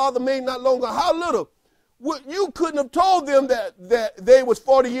Pentecostal father made not long ago. How little? You couldn't have told them that they was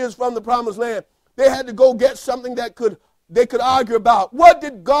 40 years from the promised land. They had to go get something that they could argue about. What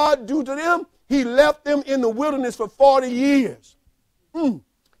did God do to them? He left them in the wilderness for 40 years.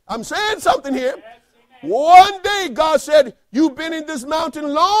 I'm saying something here. One day God said, you've been in this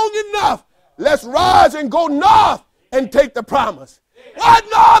mountain long enough. Let's rise and go north and take the promise. Why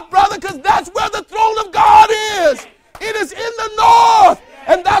north, brother? Because that's where the throne of God is. It is in the north.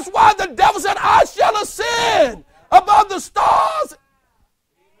 And that's why the devil said, I shall ascend above the stars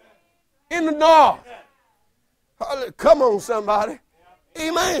in the north. Come on, somebody.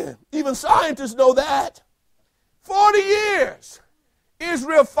 Amen. Even scientists know that. 40 years,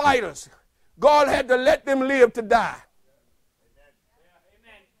 Israel fighters, God had to let them live to die.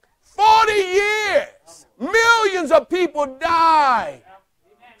 40 years, millions of people died,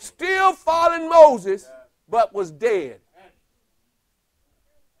 still following Moses, but was dead.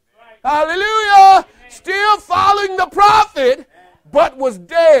 Hallelujah. Still following the prophet, but was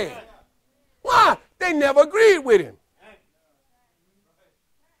dead. Why? They never agreed with him.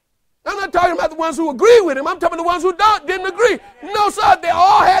 I'm not talking about the ones who agree with him. I'm talking about the ones who didn't agree. No, sir. They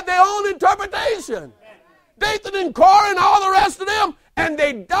all had their own interpretation. Dathan and Korah and all the rest of them, and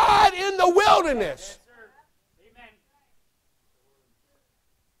they died in the wilderness.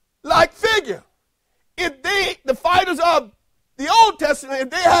 Like figure, if the fighters of the Old Testament, if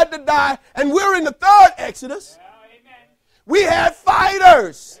they had to die, and we're in the third Exodus, we had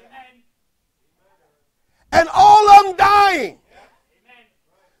fighters. And all of them dying.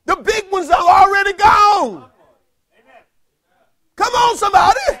 The big ones are already gone. Come on,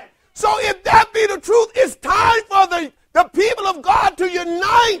 somebody. So if that be the truth, it's time for the the people of God to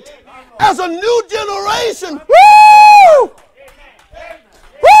unite as a new generation. Woo!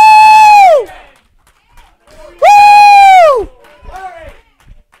 Woo! Woo!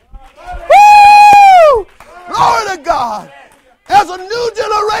 Woo! Glory to God. As a new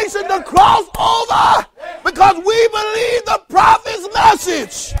generation to cross over because we believe the prophet's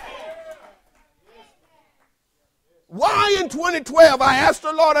message. Why in 2012? I asked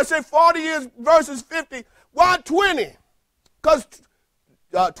the Lord, I said 40 years versus 50. Why 20? Because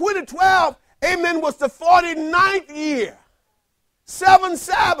 2012, amen, was the 49th year. 7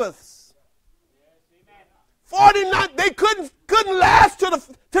 Sabbaths. 49, they couldn't last to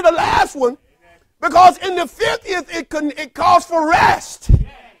the last one because in the 50th it calls for rest.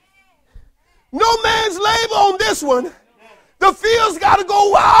 No man's labor on this one. The fields got to go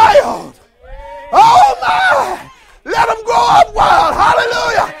wild. Oh my! Let them grow up wild.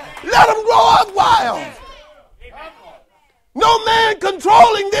 Hallelujah! Let them grow up wild. No man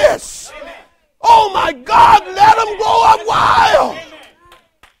controlling this. Oh my God! Let them grow up wild.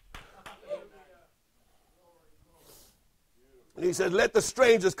 And he says, let the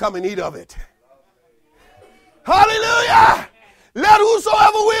strangers come and eat of it. Hallelujah! Let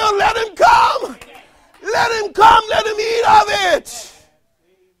whosoever will, let him come. Let him come, let him eat of it.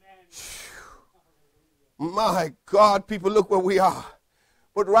 My God, people, look where we are.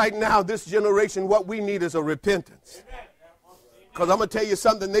 But right now, this generation, what we need is a repentance. Because I'm going to tell you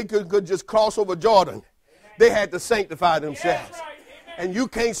something, they could just cross over Jordan. They had to sanctify themselves. And you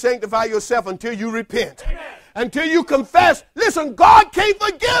can't sanctify yourself until you repent. Until you confess. Listen, God can't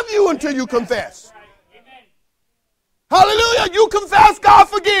forgive you until you confess. Hallelujah. You confess, God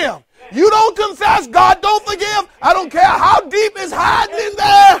forgive. You don't confess, God don't forgive. I don't care how deep it's hiding in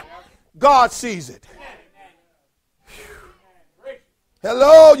there. God sees it.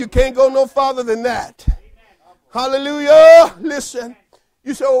 Hello, you can't go no farther than that. Hallelujah. Listen,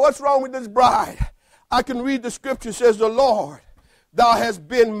 you say, well, what's wrong with this bride? I can read the scripture, says the Lord, thou hast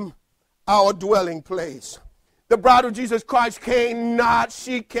been our dwelling place. The bride of Jesus Christ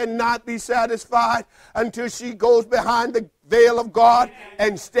she cannot be satisfied until she goes behind the veil of God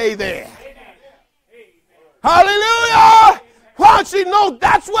and stay there. Hallelujah. Why she knows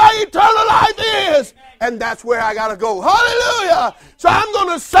that's where eternal life is. And that's where I got to go. Hallelujah. So I'm going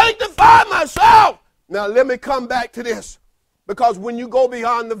to sanctify myself. Now let me come back to this. Because when you go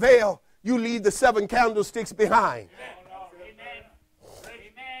beyond the veil, you leave the 7 candlesticks behind. Amen.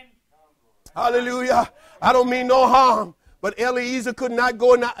 Hallelujah. I don't mean no harm. But Eliezer could not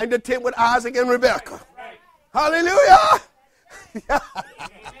go in the tent with Isaac and Rebekah. Hallelujah.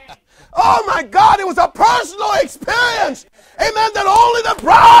 Oh my God, it was a personal experience. Amen. That only the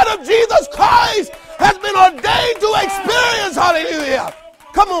bride of Jesus Christ has been ordained to experience. Hallelujah.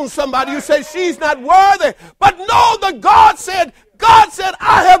 Come on, somebody. You say she's not worthy. But no, God said,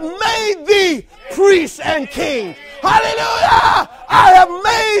 I have made thee priest and king. Hallelujah. I have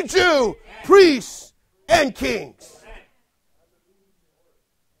made you priests and kings.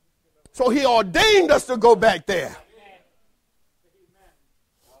 So he ordained us to go back there.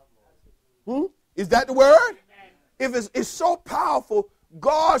 Is that the word? If it's so powerful,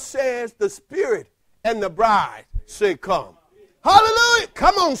 God says the Spirit and the bride say come. Hallelujah.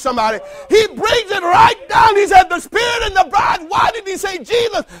 Come on, somebody. He brings it right down. He said the Spirit and the bride. Why did he say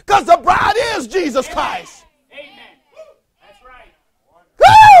Jesus? Because the bride is Jesus Christ. Amen. That's right.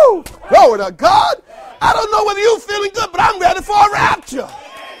 Woo! Glory to God. I don't know whether you're feeling good, but I'm ready for a rapture.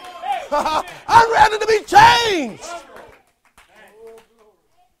 I'm ready to be changed.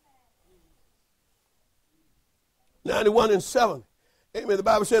 91:7. Amen. The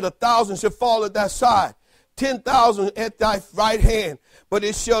Bible said 1,000 shall fall at thy side, 10,000 at thy right hand, but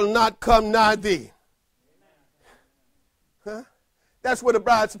it shall not come nigh thee. Huh? That's where the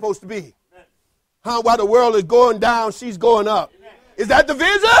bride's supposed to be. Huh? While the world is going down, she's going up. Is that the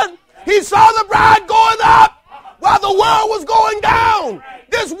vision? He saw the bride going up while the world was going down.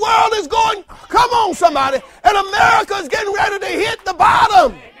 This world is going, come on somebody, and America is getting ready to hit the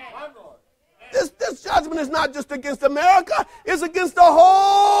bottom. This judgment is not just against America, it's against the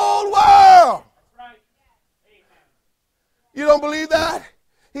whole world. You don't believe that?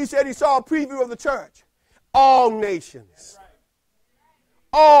 He said he saw a preview of the church. All nations.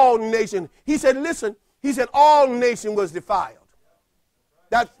 All nations. He said, listen, he said all nation was defiled.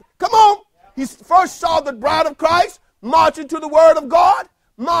 Come on. He first saw the bride of Christ marching to the word of God,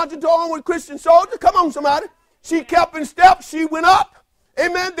 marching on with Christian soldiers. Come on, somebody. She kept in step. She went up.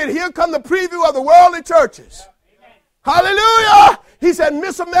 Amen. Then here come the preview of the worldly churches. Hallelujah. He said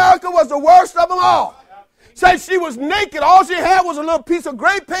Miss America was the worst of them all. Said she was naked. All she had was a little piece of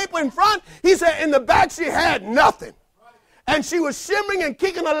gray paper in front. He said in the back she had nothing. and she was shimmering and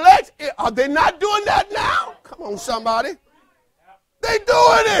kicking her legs. Are they not doing that now? Come on, somebody. They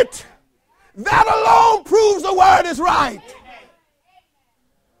doing it. That alone proves the word is right.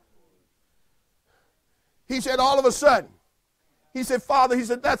 He said all of a sudden, he said, Father, he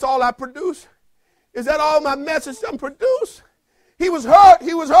said, that's all I produce? Is that all my message I'm produce? He was hurt.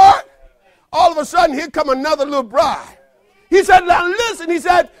 He was hurt. All of a sudden, here come another little bride. He said, now listen, he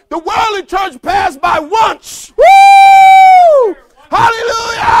said, the worldly church passed by once. Woo!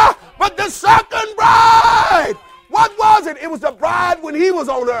 Hallelujah! But the second bride, what was it? It was the bride when he was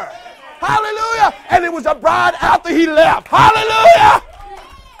on earth. Hallelujah! And it was the bride after he left. Hallelujah!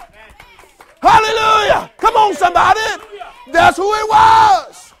 Hallelujah! Come on, somebody. That's who it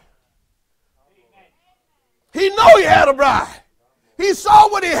was. He knew he had a bride. He saw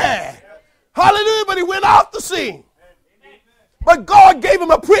what he had. Hallelujah! But he went off the scene. But God gave him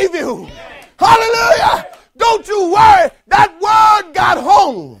a preview. Hallelujah! Don't you worry. That word got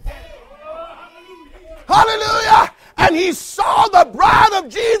home. Hallelujah! And he saw the bride of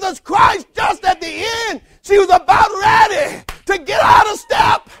Jesus Christ just at the end. She was about ready to get out of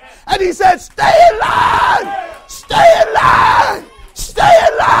step. And he said, stay in line. Stay in line. Stay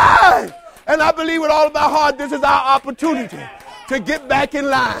in line. And I believe with all of my heart, this is our opportunity to get back in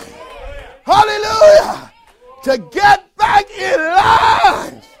line. Hallelujah! To get back in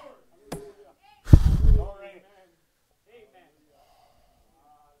line.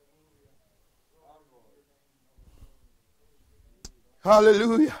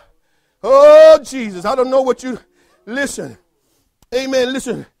 Hallelujah. Oh, Jesus. I don't know what you... Listen. Amen.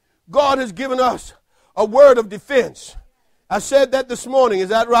 Listen. God has given us a word of defense. I said that this morning. Is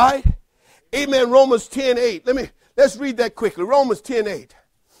that right? Amen. Romans 10:8. Let's read that quickly. Romans 10:8.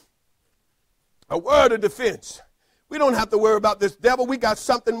 A word of defense. We don't have to worry about this devil. We got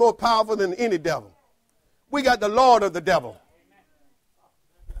something more powerful than any devil. We got the Lord of the devil.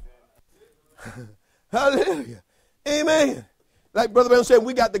 Hallelujah. Amen. Like Brother Brown said,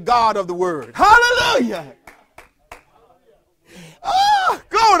 we got the God of the word. Hallelujah. Oh,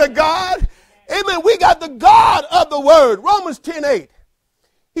 glory to God. Amen. We got the God of the word. Romans 10:8.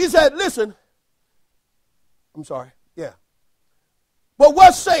 He said, listen. I'm sorry. Yeah. But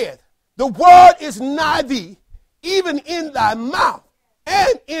what saith? The word is nigh thee, even in thy mouth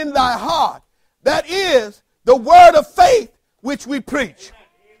and in thy heart. That is the word of faith which we preach.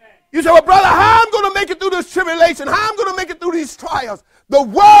 You say, well, brother, how I'm going to make it through this tribulation? How I'm going to make it through these trials? The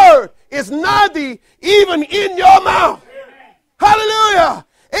word is nigh thee, even in your mouth. Hallelujah.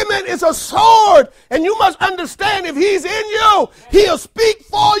 Amen. It's a sword, and you must understand if he's in you, he'll speak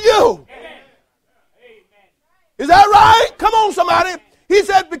for you. Is that right? Come on, somebody. He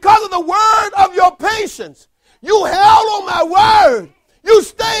said, because of the word of your patience, you held on my word. You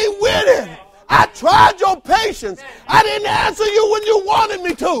stayed with it. I tried your patience. I didn't answer you when you wanted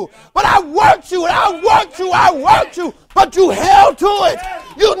me to. But I worked you, and I worked you, but you held to it.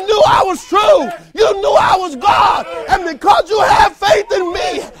 You knew I was true. You knew I was God. And because you have faith in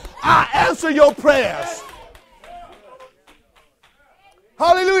me, I answer your prayers.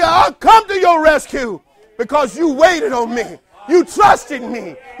 Hallelujah. I'll come to your rescue because you waited on me. You trusted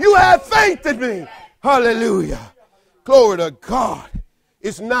me. You had faith in me. Hallelujah. Glory to God.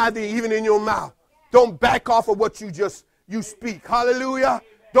 It's neither even in your mouth. Don't back off of what you speak. Hallelujah.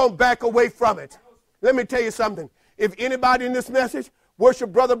 Don't back away from it. Let me tell you something. If anybody in this message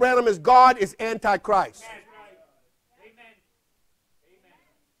worship Brother Branham as God, is Antichrist.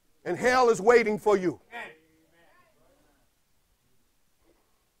 And hell is waiting for you.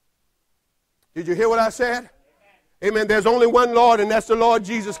 Did you hear what I said? Amen. There's only one Lord, and that's the Lord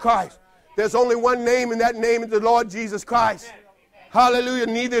Jesus Christ. There's only one name, and that name is the Lord Jesus Christ. Hallelujah.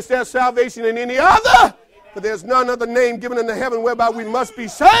 Neither is there salvation in any other. For there's none other name given in the heaven whereby we must be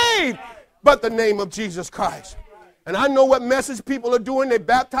saved but the name of Jesus Christ. And I know what message people are doing. They're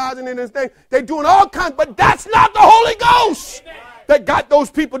baptizing in this thing. They're doing all kinds, but that's not the Holy Ghost that got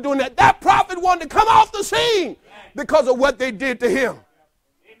those people doing that. That prophet wanted to come off the scene because of what they did to him.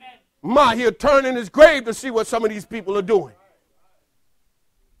 He'll turn in his grave to see what some of these people are doing.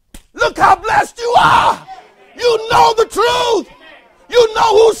 Look how blessed you are. You know the truth. You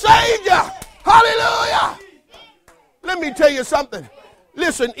know who saved you. Hallelujah. Let me tell you something.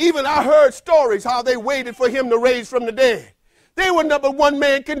 Listen, even I heard stories how they waited for him to raise from the dead. They were number one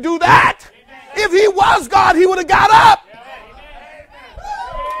man can do that. If he was God, he would have got up.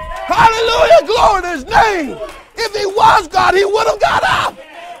 Hallelujah. Glory to his name. If he was God, he would have got up.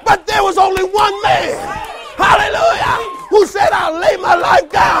 But there was only one man, hallelujah, who said, I'll lay my life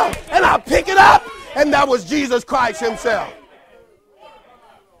down and I'll pick it up. And that was Jesus Christ himself.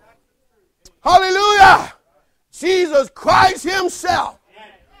 Hallelujah. Jesus Christ himself.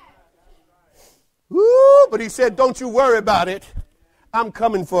 Woo, but he said, don't you worry about it. I'm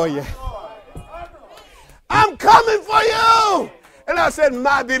coming for you. I'm coming for you. And I said,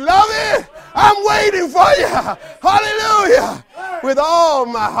 my beloved, I'm waiting for you. Hallelujah. With all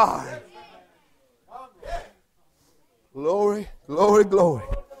my heart. Glory, glory, glory.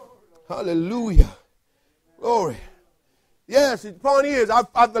 Hallelujah. Glory. Yes, the point is,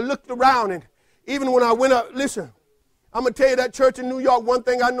 I've looked around, and even when I went up, listen, I'm going to tell you that church in New York, one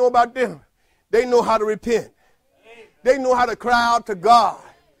thing I know about them, they know how to repent. They know how to cry out to God.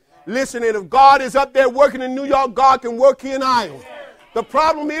 Listen, and if God is up there working in New York, God can work here in Iowa. The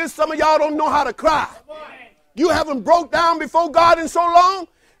problem is some of y'all don't know how to cry. You haven't broke down before God in so long,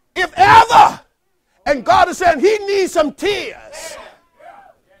 if ever. And God is saying he needs some tears.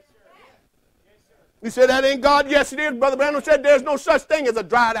 You said that ain't God? Yes, it is. Brother Brandon said there's no such thing as a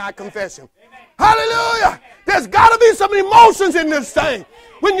dried eye confession. Hallelujah. There's got to be some emotions in this thing.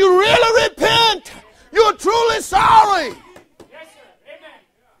 When you really repent, you're truly sorry. Yes, sir. Amen.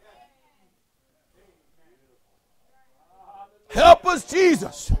 Help us,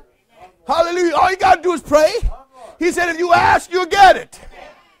 Jesus. Hallelujah. All you got to do is pray. He said, if you ask, you'll get it.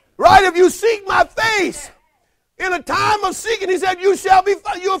 Right? If you seek my face in a time of seeking, he said, you'll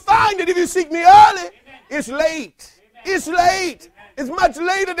find it if you seek me early. It's late. It's late. It's much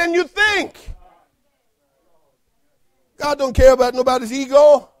later than you think. God don't care about nobody's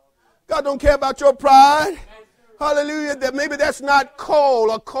ego. God don't care about your pride. Hallelujah. That maybe that's not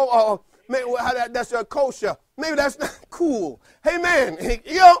that's a kosher. Maybe that's not cool. Amen.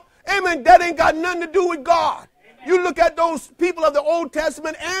 Amen. That ain't got nothing to do with God. You look at those people of the Old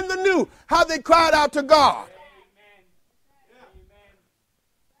Testament and the New, how they cried out to God.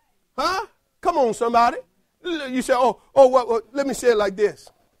 Huh? Come on, somebody. You say, well, let me say it like this.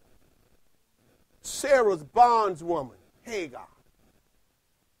 Sarah's bondswoman, Hagar,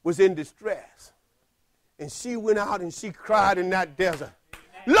 was in distress. And she went out and she cried in that desert.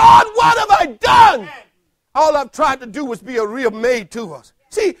 Lord, what have I done? All I've tried to do was be a real maid to us.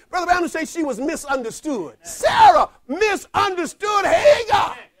 See, Brother Brandon says she was misunderstood. Sarah misunderstood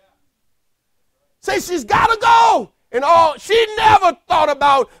Hagar. Say she's got to go. And she never thought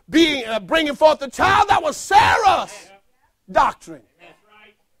about bringing forth a child. That was Sarah's doctrine.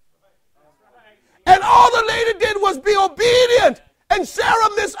 And all the lady did was be obedient. And Sarah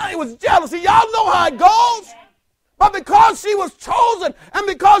was jealousy. Y'all know how it goes. But because she was chosen and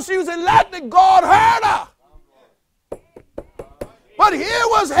because she was elected, God heard her. But here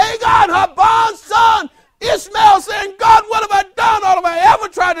was Hagar and her bond son, Ishmael, saying, God, what have I done? All have I ever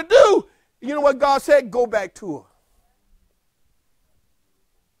tried to do? You know what God said? Go back to her.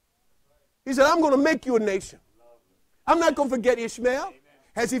 He said, I'm going to make you a nation. I'm not going to forget Ishmael.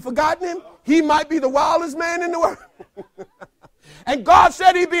 Has he forgotten him? He might be the wildest man in the world. And God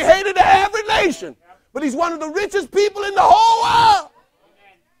said he'd be hated of every nation. But he's one of the richest people in the whole world.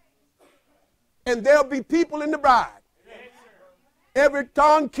 And there'll be people in the bride. Every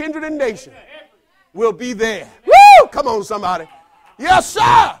tongue, kindred, and nation will be there. Woo! Come on, somebody. Yes,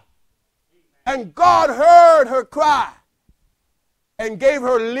 sir. And God heard her cry and gave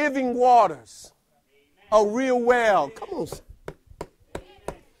her living waters, a real well. Come on.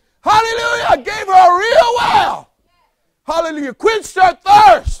 Hallelujah. Gave her a real well. Hallelujah. Quenched her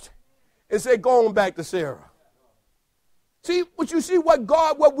thirst. And said, go on back to Sarah. See, what you see,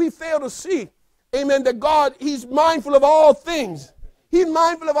 what we fail to see. Amen. That God, he's mindful of all things. He's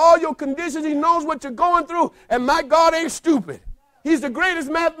mindful of all your conditions. He knows what you're going through. And my God ain't stupid. He's the greatest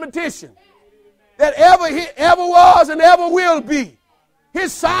mathematician that ever was and ever will be.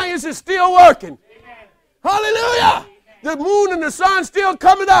 His science is still working. Hallelujah. The moon and the sun still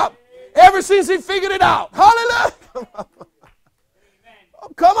coming up ever since he figured it out. Hallelujah. Oh,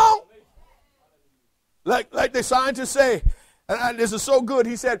 come on. Like the scientists say, and this is so good.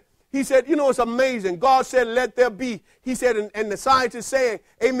 He said, it's amazing. God said, let there be. He said, and the scientists saying,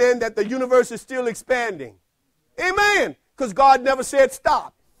 amen, that the universe is still expanding. Amen. Because God never said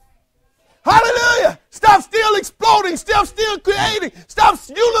stop. Hallelujah. Stuff still exploding. Stuff still creating. Stuff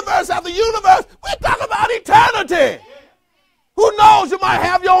universe after universe. We're talking about eternity. Who knows? You might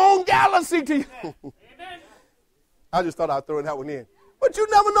have your own galaxy to you. I just thought I'd throw that one in. But you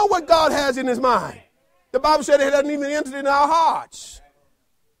never know what God has in his mind. The Bible said it hasn't even entered in our hearts.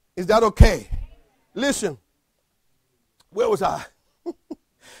 Is that okay? Listen. Where was I?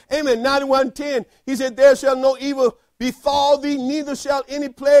 Amen. 91:10. He said, there shall no evil befall thee, neither shall any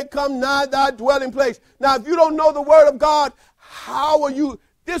plague come nigh thy dwelling place. Now, if you don't know the word of God, how are you?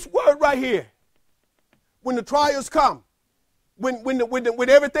 This word right here, when the trials come, when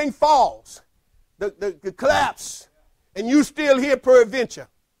everything falls, the collapse, and you still here peradventure,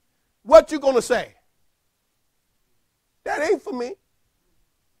 what you going to say? That ain't for me.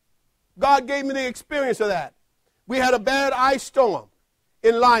 God gave me the experience of that. We had a bad ice storm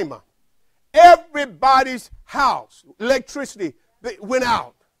in Lima. Everybody's house, electricity went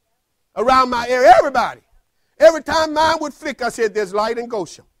out around my area. Everybody. Every time mine would flick, I said, there's light in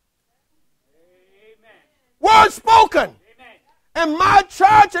Goshen. Amen. Word spoken. Amen. And my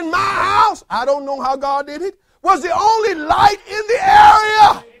church and my house, I don't know how God did it, was the only light in the area.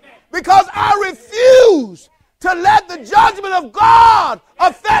 Amen. Because I refused to let the judgment of God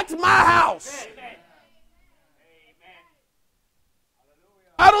affect my house. Amen.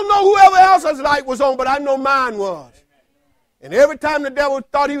 I don't know whoever else's light was on, but I know mine was. And every time the devil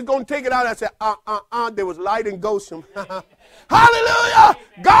thought he was going to take it out, I said, there was light in Goshen. Hallelujah.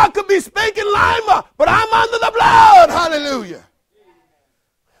 God could be speaking Lima, but I'm under the blood. Hallelujah.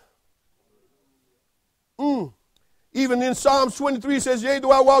 Even in Psalms 23 it says, yea,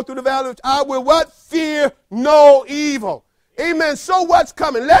 though I walk through the valley, I will what? Fear no evil. Amen. So what's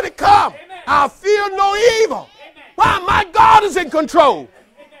coming? Let it come. Amen. I'll fear no evil. Amen. Why? My God is in control.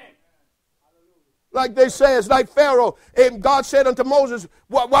 Like they say, it's like Pharaoh. And God said unto Moses,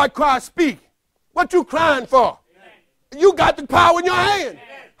 why cry, speak? What you crying for? Amen. You got the power in your hand. Amen.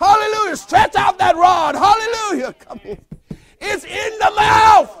 Hallelujah. Stretch out that rod. Hallelujah. Come on. It's in the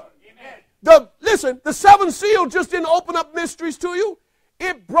mouth. Listen, the seventh seal just didn't open up mysteries to you.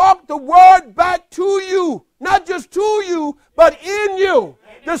 It brought the word back to you. Not just to you, but in you. Amen.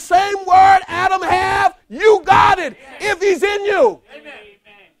 The same word Adam have, you got it. Amen. If he's in you. Amen.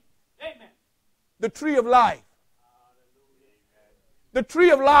 The tree of life. The tree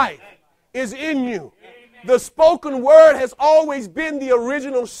of life is in you. The spoken word has always been the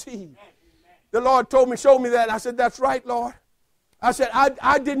original seed. The Lord showed me that. I said, that's right, Lord. I said,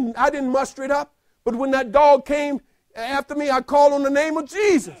 I didn't muster it up. But when that dog came after me, I called on the name of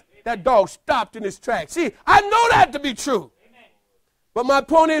Jesus. That dog stopped in his tracks. See, I know that to be true. But my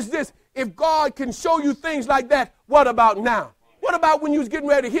point is this. If God can show you things like that, what about now? What about when you was getting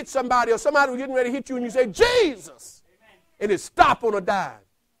ready to hit somebody or somebody was getting ready to hit you and you say, Jesus, and it stopped on a dime?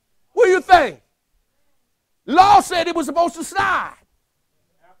 What do you think? Law said it was supposed to slide.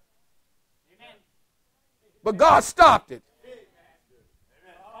 But God stopped it.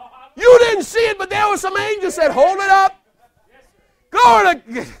 You didn't see it, but there was some angels said, hold it up. Glory to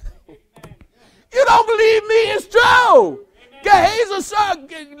God. You don't believe me? It's true. Gehazi saw,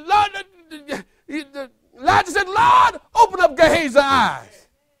 Elijah said, Lord, open up Gehazi's eyes.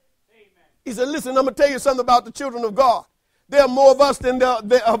 He said, listen, I'm going to tell you something about the children of God. There are more of us than there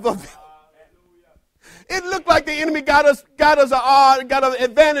of them. It looked like the enemy got an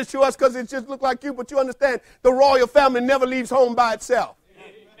advantage to us because it just looked like you, but you understand, the royal family never leaves home by itself.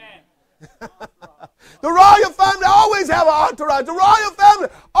 The royal family always have an entourage. The royal family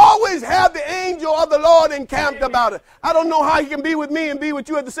always have the angel of the Lord encamped about it. I don't know how he can be with me and be with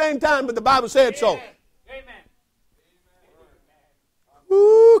you at the same time, but the Bible said so.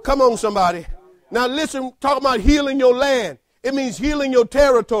 Ooh, come on, somebody. Now listen, talking about healing your land. It means healing your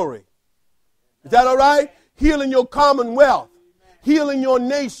territory. Is that all right? Healing your commonwealth. Healing your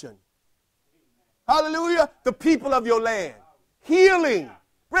nation. Hallelujah. The people of your land. Healing.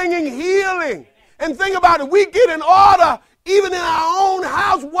 Bringing healing. And think about it. We get in order, even in our own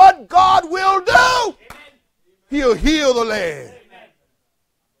house, what God will do. He'll heal the land.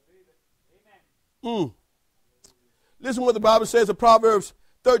 Listen what the Bible says in Proverbs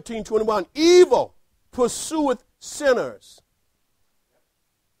 13:21. Evil pursueth sinners.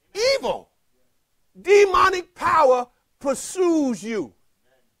 Evil. Demonic power pursues you.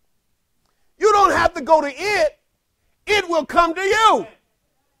 You don't have to go to it. It will come to you.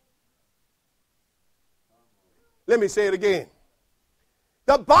 Let me say it again.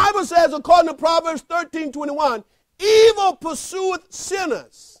 The Bible says, according to Proverbs 13:21, evil pursueth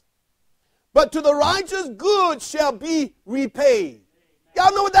sinners, but to the righteous good shall be repaid.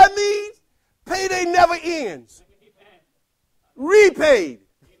 Y'all know what that means? Payday never ends. Repaid.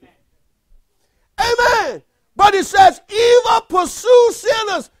 Amen. But it says evil pursue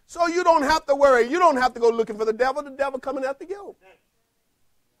sinners, so you don't have to worry. You don't have to go looking for the devil. The devil coming after you.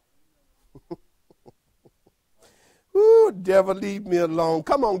 Ooh, devil, leave me alone.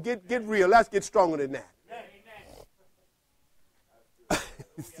 Come on, get real. Let's get stronger than that.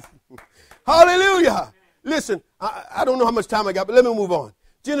 Hallelujah. Listen, I don't know how much time I got, but let me move on.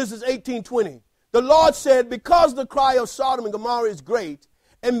 Genesis 18:20. The Lord said, because the cry of Sodom and Gomorrah is great,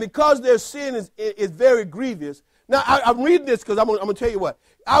 and because their sin is very grievous. Now, I'm reading this because I'm going to tell you what.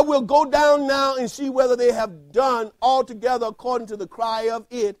 I will go down now and see whether they have done altogether according to the cry of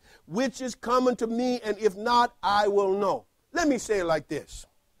it, which is coming to me, and if not, I will know. Let me say it like this.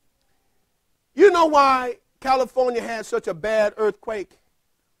 You know why California had such a bad earthquake?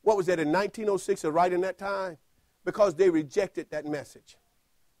 What was that, in 1906 or right in that time? Because they rejected that message.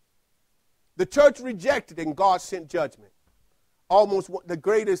 The church rejected it, and God sent judgment. Almost the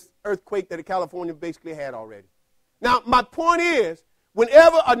greatest earthquake that California basically had already. Now, my point is,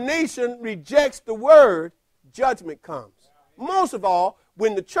 whenever a nation rejects the word, judgment comes. Most of all,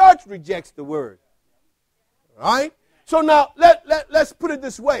 when the church rejects the word. All right? So now, let's put it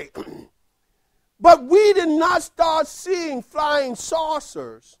this way. But we did not start seeing flying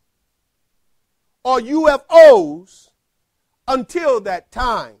saucers or UFOs until that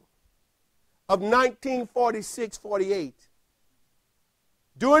time of 1946-48.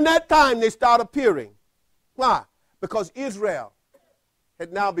 During that time, they start appearing. Why? Because Israel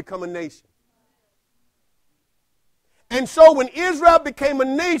had now become a nation. And so when Israel became a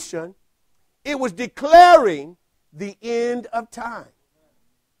nation, it was declaring the end of time.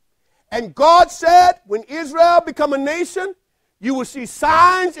 And God said, when Israel become a nation, you will see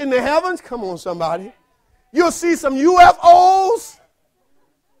signs in the heavens. Come on, somebody. You'll see some UFOs.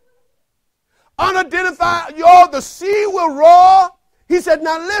 Unidentified. The sea will roar. He said,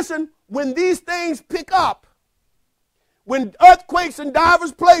 now listen, when these things pick up, when earthquakes in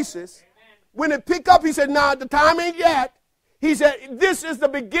diverse places, when it pick up, he said, nah, the time ain't yet. He said, this is the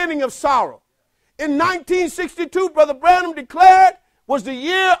beginning of sorrow. In 1962, Brother Branham declared was the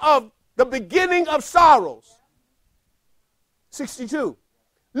year of the beginning of sorrows. 62.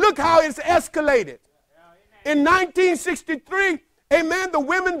 Look how it's escalated. In 1963, amen, the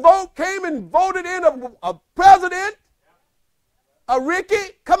women vote came and voted in a president, a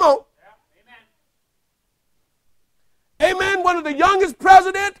Ricky. Come on. Amen. One of the youngest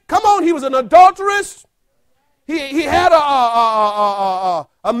president. Come on, he was an adulteress. He had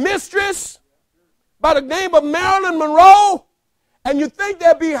a mistress by the name of Marilyn Monroe. And you think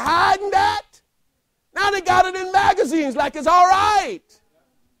they'll be hiding that? Now they got it in magazines like it's all right.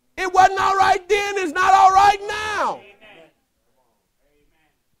 It wasn't all right then. It's not all right now. Amen.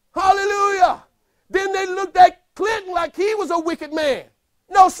 Hallelujah. Then they looked at Clinton like he was a wicked man.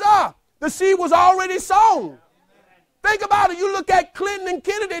 No, sir. The seed was already sown. Think about it. You look at Clinton and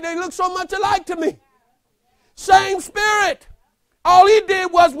Kennedy, they look so much alike to me. Same spirit. All he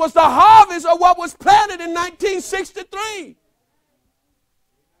did was the harvest of what was planted in 1963.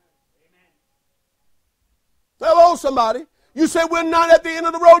 Hello, somebody. You say we're not at the end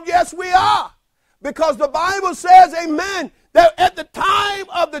of the road. Yes, we are. Because the Bible says, amen, that at the time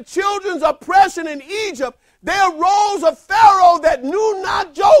of the children's oppression in Egypt, there arose a Pharaoh that knew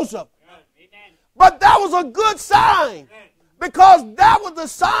not Joseph. But that was a good sign, because that was the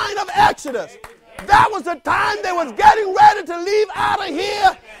sign of Exodus. That was the time they was getting ready to leave out of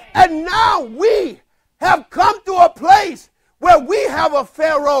here. And now we have come to a place where we have a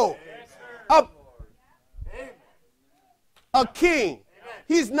Pharaoh, a king.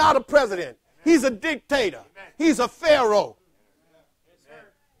 He's not a president. He's a dictator. He's a Pharaoh.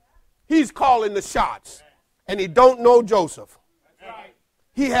 He's calling the shots. And he don't know Joseph.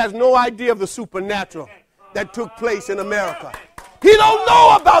 He has no idea of the supernatural that took place in America. He don't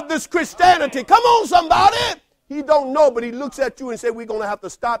know about this Christianity. Come on, somebody. He don't know, but he looks at you and says, we're going to have to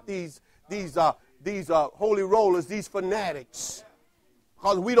stop these holy rollers, these fanatics.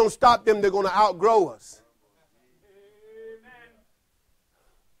 Because if we don't stop them, they're going to outgrow us.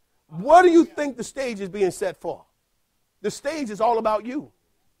 What do you think the stage is being set for? The stage is all about you.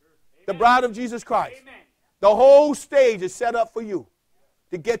 The bride of Jesus Christ. The whole stage is set up for you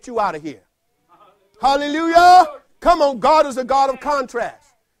to get you out of here. Hallelujah. Come on, God is a God of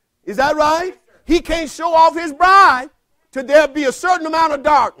contrast. Is that right? He can't show off his bride till there be a certain amount of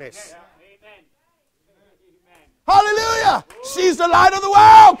darkness. Hallelujah. She's the light of the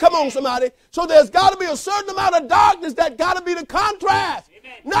world. Come on, somebody. So there's got to be a certain amount of darkness that got to be the contrast.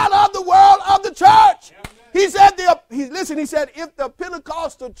 Not of the world, of the church. He said, he said, if the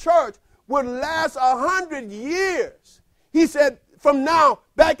Pentecostal church would last 100 years, he said, from now,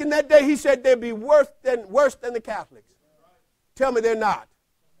 back in that day, he said they'd be worse than the Catholics. Tell me they're not.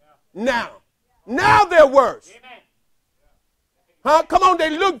 Now they're worse. Huh? Come on,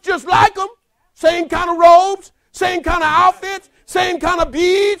 they look just like them. Same kind of robes, same kind of outfits, same kind of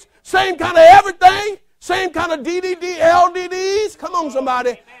beads, same kind of everything, same kind of LDDs. Come on,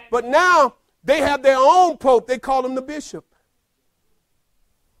 somebody. But now they have their own pope. They call him the bishop.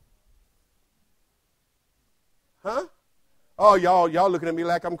 Huh? Oh, y'all looking at me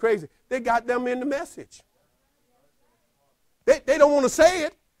like I'm crazy. They got them in the message. They don't want to say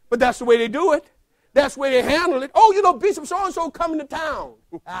it, but that's the way they do it. That's the way they handle it. Oh, you know, Bishop so-and-so coming to town.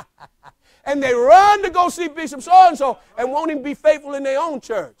 And they run to go see Bishop so-and-so and won't even be faithful in their own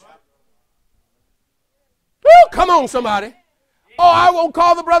church. Woo, come on, somebody. Oh, I won't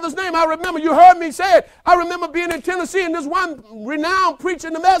call the brother's name. I remember, you heard me say it. I remember being in Tennessee and this one renowned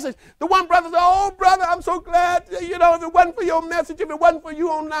preaching the message. The one brother said, oh, brother, I'm so glad. You know, if it wasn't for your message, if it wasn't for you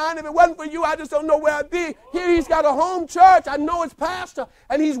online, if it wasn't for you, I just don't know where I'd be. Here he's got a home church. I know his pastor,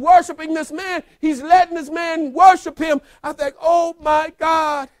 and he's worshiping this man. He's letting this man worship him. I think, oh, my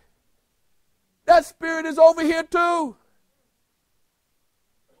God, that spirit is over here too.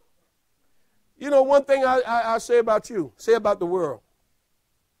 You know, one thing I say about you, say about the world.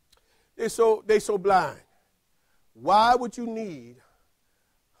 They're so blind. Why would you need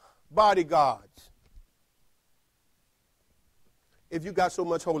bodyguards if you got so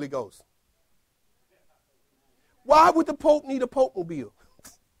much Holy Ghost? Why would the Pope need a Pope-mobile?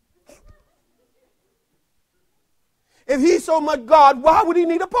 If he's so much God, why would he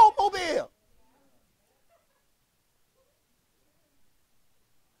need a Pope-mobile?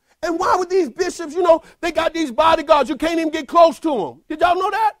 And why would these bishops, you know, they got these bodyguards, you can't even get close to them. Did y'all know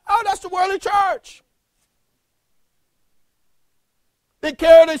that? Oh, that's the worldly church. They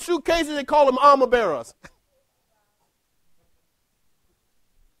carry their suitcases, they call them armor bearers.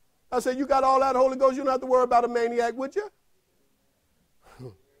 I said, you got all that Holy Ghost, you don't have to worry about a maniac, would you?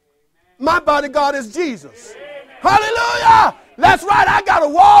 My bodyguard is Jesus. Hallelujah! That's right, I got a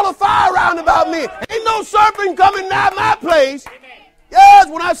wall of fire around about me. Ain't no serpent coming nigh my place. Yes,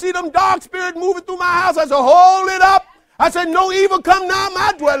 when I see them dark spirits moving through my house, I say, hold it up. I said, no evil come nigh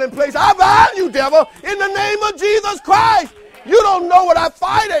my dwelling place. I bind you, devil, in the name of Jesus Christ. You don't know what I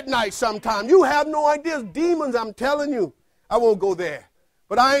fight at night sometimes. You have no idea. Demons, I'm telling you. I won't go there.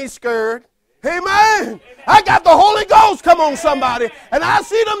 But I ain't scared. Amen. I got the Holy Ghost. Come on, somebody. And I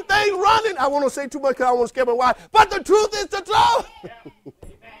see them things running. I won't say too much because I won't scare my wife. But the truth is the truth.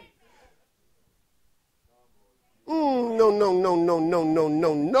 No.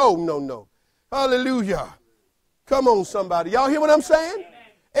 Hallelujah. Come on, somebody. Y'all hear what I'm saying?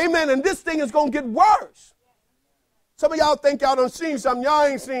 Amen. And this thing is going to get worse. Some of y'all think y'all done seen something. Y'all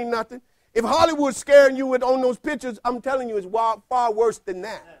ain't seen nothing. If Hollywood's scaring you with on those pictures, I'm telling you, it's far worse than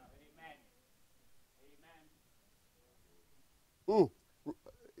that.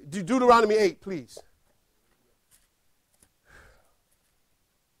 Deuteronomy 8, please.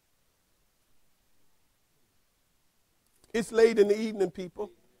 It's late in the evening,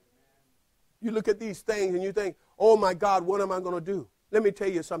 people. You look at these things and you think, oh, my God, what am I going to do? Let me tell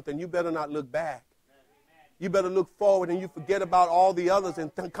you something. You better not look back. You better look forward and you forget about all the others and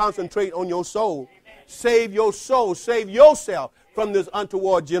concentrate on your soul. Save your soul. Save yourself from this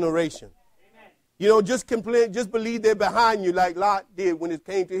untoward generation. You know, just believe they're behind you like Lot did when it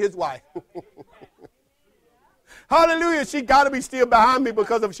came to his wife. Hallelujah. She got to be still behind me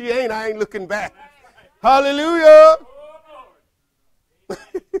because if she ain't, I ain't looking back. Hallelujah.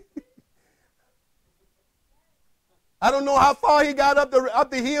 I don't know how far he got up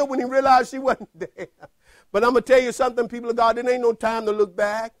the hill when he realized she wasn't there. But I'm going to tell you something, people of God, there ain't no time to look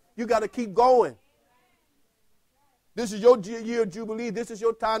back. You got to keep going. This is your year of Jubilee. This is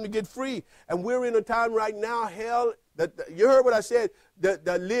your time to get free. And we're in a time right now, hell, you heard what I said,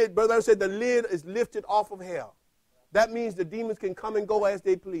 the lid, brother, I said the lid is lifted off of hell. That means the demons can come and go as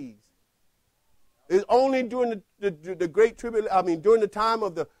they please. It's only during the great tribulation, during the time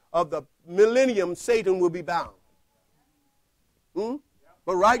of the millennium, Satan will be bound.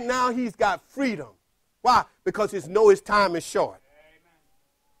 But right now, he's got freedom. Why? Because his time is short.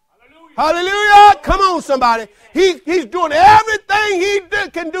 Hallelujah. Hallelujah. Come on, somebody. He's doing everything he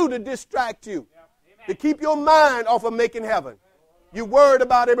can do to distract you, to keep your mind off of making heaven. You're worried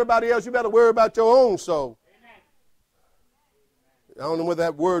about everybody else. You better worry about your own soul. I don't know whether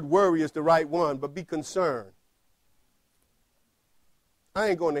that word worry is the right one, but be concerned. I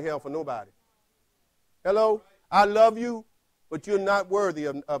ain't going to hell for nobody. Hello? I love you, but you're not worthy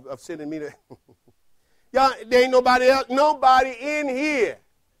of sending me to... Y'all, there ain't nobody else, nobody in here.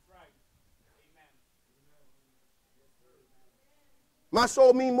 My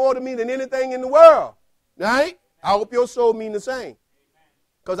soul means more to me than anything in the world. Right? I hope your soul means the same.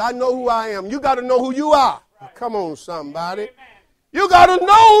 Because I know who I am. You got to know who you are. Come on, somebody. You got to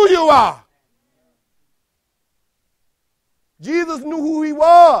know who you are. Jesus knew who he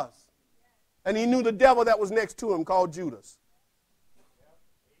was. And he knew the devil that was next to him called Judas.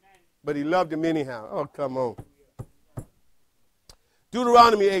 But he loved him anyhow. Oh, come on.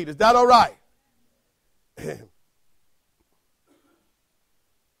 Deuteronomy 8. Is that all right?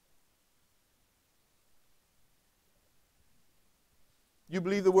 You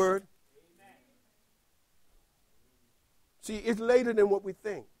believe the word? Amen. See, it's later than what we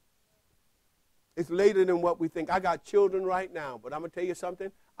think. It's later than what we think. I got children right now, but I'm going to tell you something.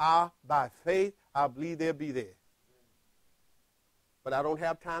 By faith, I believe they'll be there. But I don't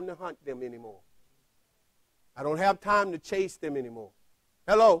have time to hunt them anymore. I don't have time to chase them anymore.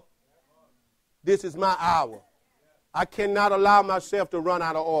 Hello? This is my hour. I cannot allow myself to run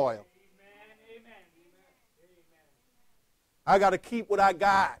out of oil. I got to keep what I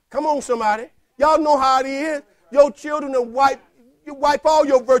got. Come on, somebody. Y'all know how it is. Your children will wipe all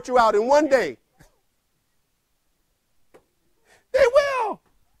your virtue out in one day. They will.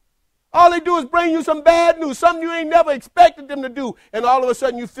 All they do is bring you some bad news, something you ain't never expected them to do, and all of a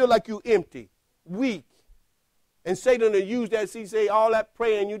sudden you feel like you're empty, weak. And Satan will use that, say, all that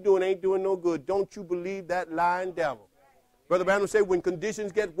praying you doing ain't doing no good. Don't you believe that lying devil? Brother Branham said, when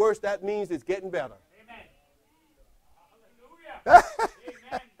conditions get worse, that means it's getting better. Amen.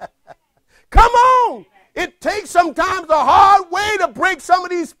 Come on. Amen. It takes sometimes a hard way to break some of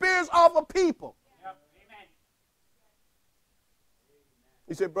these spirits off of people. Yep. Amen.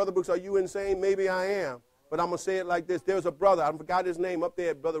 He said, Brother Brooks, are you insane? Maybe I am. But I'm going to say it like this. There's a brother, I forgot his name, up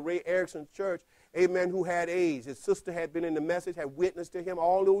there at Brother Ray Erickson's church, amen, who had AIDS. His sister had been in the message, had witnessed to him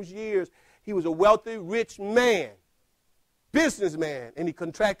all those years. He was a wealthy, rich man, businessman, and he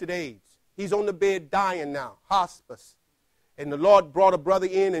contracted AIDS. He's on the bed dying now, hospice. And the Lord brought a brother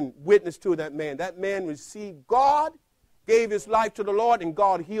in and witnessed to that man. That man received God, gave his life to the Lord, and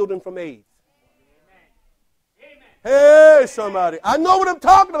God healed him from AIDS. Amen. Hey, somebody. I know what I'm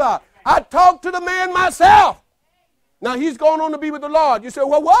talking about. I talked to the man myself. Now, he's going on to be with the Lord. You say,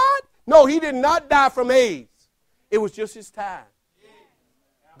 well, what? No, he did not die from AIDS. It was just his time.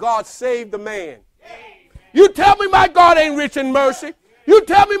 God saved the man. You tell me my God ain't rich in mercy. You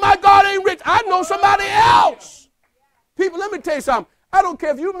tell me my God ain't rich. I know somebody else. People, let me tell you something. I don't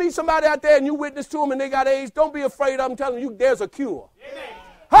care if you meet somebody out there and you witness to them and they got AIDS. Don't be afraid. I'm telling you, there's a cure. Amen.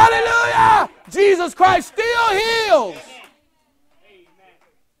 Hallelujah. Jesus Christ still heals. Amen.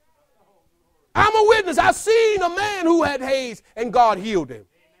 I'm a witness. I seen a man who had AIDS and God healed him. Amen.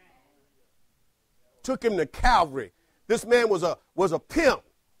 Took him to Calvary. This man was a pimp.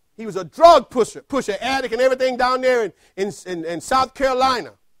 He was a drug pusher, addict and everything down there in South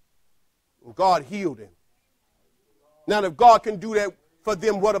Carolina. And God healed him. Now, if God can do that for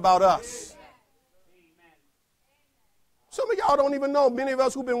them, what about us? Some of y'all don't even know. Many of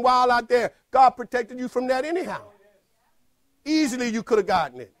us who've been wild out there, God protected you from that anyhow. Easily you could have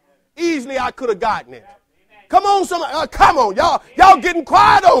gotten it. Easily I could have gotten it. Come on, somebody. Come on. Y'all getting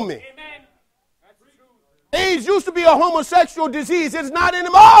quiet on me. AIDS used to be a homosexual disease. It's not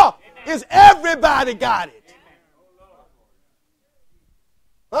anymore. It's everybody got it.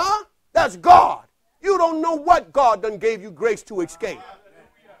 Huh? That's God. You don't know what God done gave you grace to escape.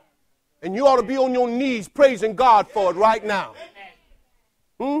 And you ought to be on your knees praising God for it right now.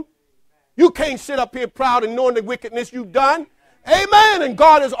 You can't sit up here proud and knowing the wickedness you've done. Amen. And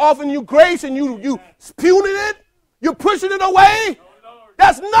God is offering you grace and you spewing it. You're pushing it away.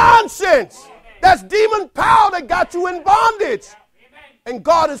 That's nonsense. That's demon power that got you in bondage. And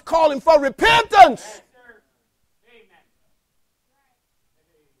God is calling for repentance.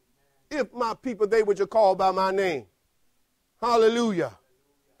 If my people, they which are called by my name. Hallelujah.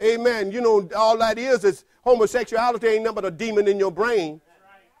 Amen. You know, all that is homosexuality ain't nothing but a demon in your brain,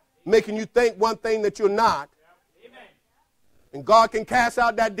 making you think one thing that you're not. And God can cast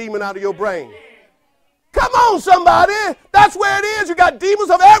out that demon out of your brain. Come on, somebody. That's where it is. You got demons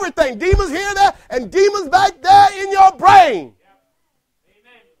of everything. Demons here, there, and demons back there in your brain.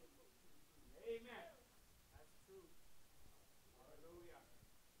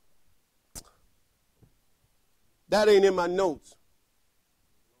 That ain't in my notes.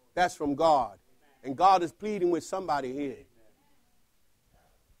 That's from God. And God is pleading with somebody here.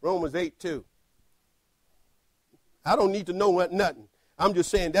 Romans 8:2. I don't need to know nothing. I'm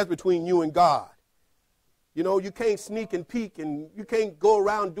just saying that's between you and God. You know, you can't sneak and peek and you can't go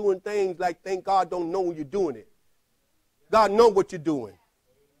around doing things like think God don't know you're doing it. God knows what you're doing.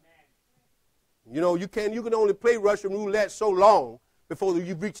 You know, you can only play Russian roulette so long before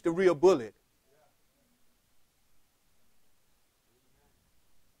you reach the real bullet.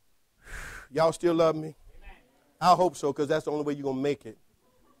 Y'all still love me? Amen. I hope so, because that's the only way you're going to make it.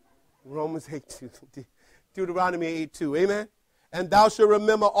 Romans 8:2. Deuteronomy 8:2. Amen? And thou shalt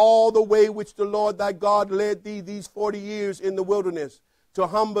remember all the way which the Lord thy God led thee these 40 years in the wilderness, to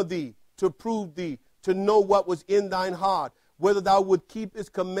humble thee, to prove thee, to know what was in thine heart, whether thou would keep his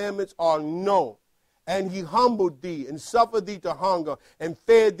commandments or no. And he humbled thee and suffered thee to hunger and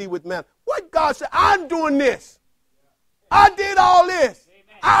fed thee with manna. What God said, I'm doing this. I did all this.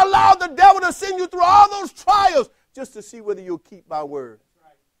 Amen. I allowed the devil to send you through all those trials just to see whether you'll keep my word.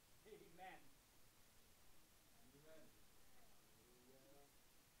 Right.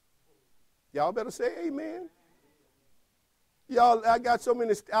 Y'all better say amen. Y'all, I got so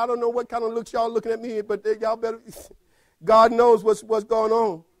many, I don't know what kind of looks y'all looking at me, but y'all better, God knows what's going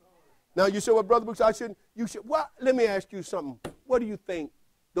on. Now, you say, well, Brother Brooks, you should, well, let me ask you something. What do you think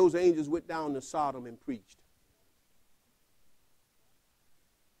those angels went down to Sodom and preached?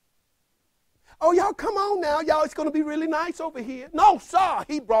 Oh, y'all, come on now. Y'all, it's going to be really nice over here. No, sir.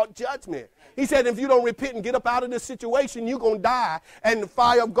 He brought judgment. He said, if you don't repent and get up out of this situation, you're going to die, and the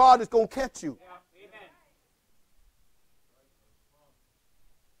fire of God is going to catch you. Yeah.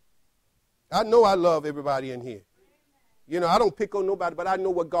 I know I love everybody in here. You know, I don't pick on nobody, but I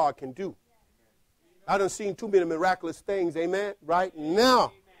know what God can do. I done seen too many miraculous things, amen, right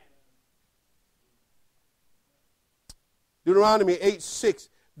now. Deuteronomy 8:6.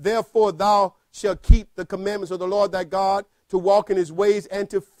 Therefore thou shalt keep the commandments of the Lord thy God, to walk in his ways and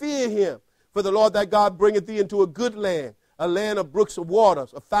to fear him. For the Lord thy God bringeth thee into a good land, a land of brooks of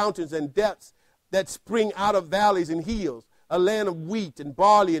waters, of fountains and depths that spring out of valleys and hills, a land of wheat and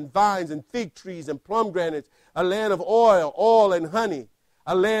barley and vines and fig trees and pomegranates, a land of oil and honey,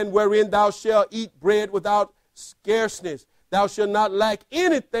 a land wherein thou shalt eat bread without scarceness. Thou shalt not lack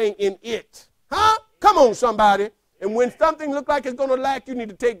anything in it. Huh? Come on, somebody. And when something looks like it's going to lack, you need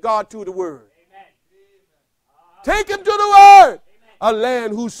to take God to the Word. Amen. Take him to the Word. Amen. A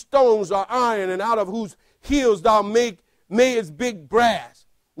land whose stones are iron, and out of whose hills thou mayest big brass.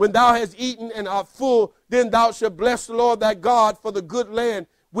 When thou hast eaten and art full, then thou shalt bless the Lord thy God for the good land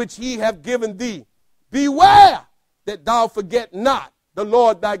which he hath given thee. Beware that thou forget not the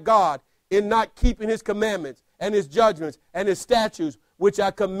Lord thy God in not keeping his commandments and his judgments and his statutes, which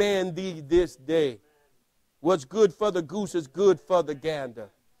I command thee this day. What's good for the goose is good for the gander.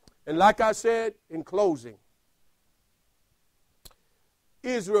 And like I said in closing,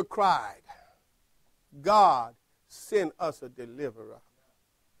 Israel cried, God, send us a deliverer.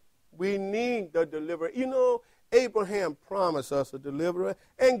 We need the deliverer. You know, Abraham promised us a deliverer,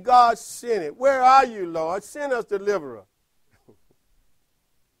 and God sent it. Where are you, Lord? Send us deliverer.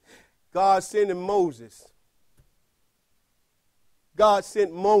 God sent Moses. God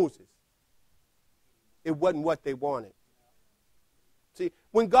sent Moses. It wasn't what they wanted. See,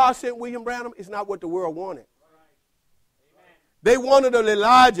 when God sent William Branham, it's not what the world wanted. They wanted an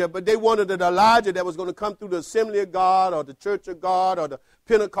Elijah, but they wanted an Elijah that was going to come through the Assembly of God or the Church of God or the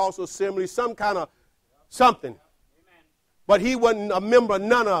Pentecostal Assembly, some kind of something. But he wasn't a member of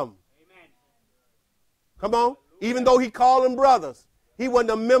none of them. Come on. Even though he called them brothers, he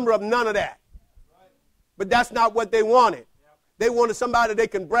wasn't a member of none of that. But that's not what they wanted. They wanted somebody they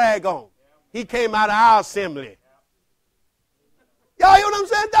can brag on. He came out of our assembly. Y'all hear what I'm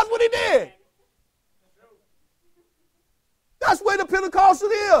saying? That's what he did. That's where the Pentecostal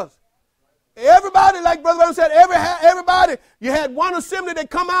is. Everybody, like Brother Brown said, everybody, you had one assembly that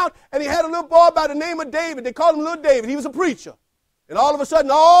come out, and he had a little boy by the name of David. They called him Little David. He was a preacher. And all of a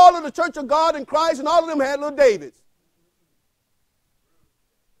sudden, all of the Church of God in Christ and all of them had little Davids.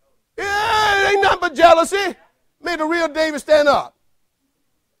 Yeah, it ain't nothing but jealousy. Made the real David stand up.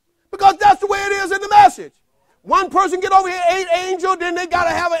 Because that's the way it is in the message. One person get over here, 8 angels, then they got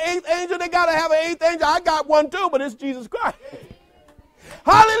to have an 8th angel, they got to have an 8th angel. I got one too, but it's Jesus Christ.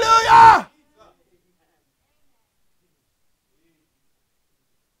 Hallelujah!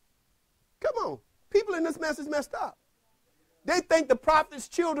 Come on. People in this mess is messed up. They think the prophet's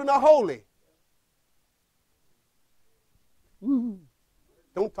children are holy. Woo.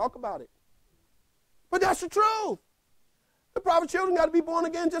 Don't talk about it. But that's the truth. The prophet's children got to be born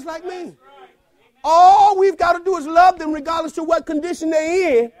again just like me. All we've got to do is love them regardless of what condition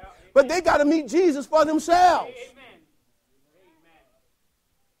they're in. But they got to meet Jesus for themselves.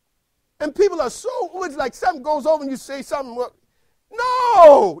 And people are so, it's like something goes over and you say something.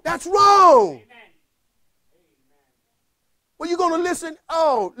 No, that's wrong. Well, you're going to listen.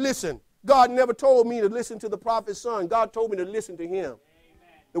 Oh, listen. God never told me to listen to the prophet's son. God told me to listen to him.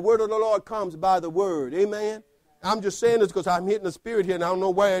 The word of the Lord comes by the word. Amen. I'm just saying this because I'm hitting the spirit here and I don't know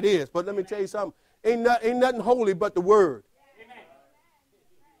where it is. But let me tell you something. Ain't nothing holy but the word.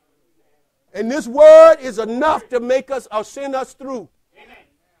 And this word is enough to make us or send us through.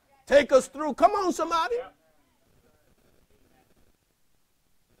 Take us through. Come on, somebody.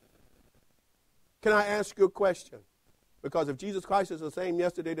 Can I ask you a question? Because if Jesus Christ is the same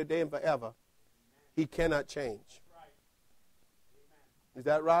yesterday, today, and forever, he cannot change. Is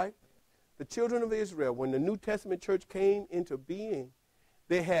that right? The children of Israel, when the New Testament church came into being,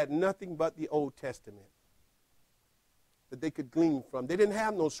 they had nothing but the Old Testament. that they could glean from. They didn't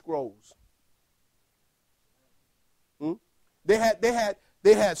have no scrolls. They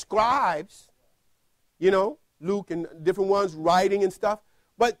had scribes, you know, Luke and different ones writing and stuff.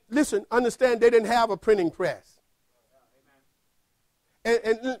 But listen, understand, they didn't have a printing press.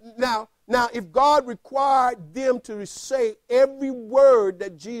 And now, if God required them to say every word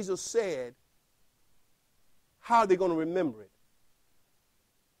that Jesus said, how are they going to remember it?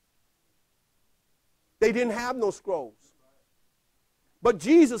 They didn't have no scrolls. But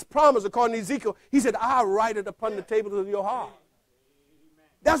Jesus promised, according to Ezekiel, he said, I'll write it upon the tables of your heart.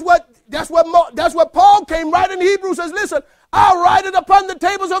 That's what Paul came right in Hebrews, says, listen, I'll write it upon the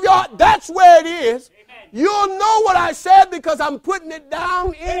tables of your heart. That's where it is. Amen. You'll know what I said because I'm putting it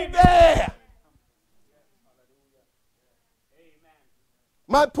down in there. Amen.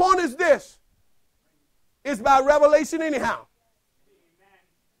 My point is this. It's by revelation anyhow.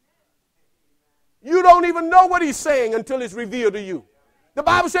 You don't even know what he's saying until it's revealed to you. The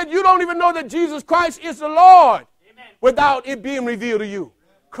Bible said you don't even know that Jesus Christ is the Lord without it being revealed to you.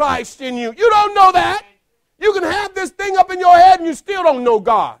 Christ in you. You don't know that. You can have this thing up in your head and you still don't know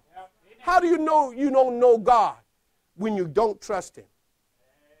God. How do you know you don't know God? When you don't trust him.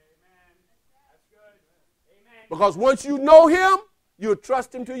 Because once you know him, you'll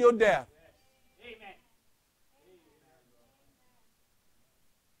trust him to your death.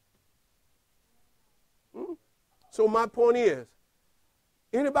 So my point is,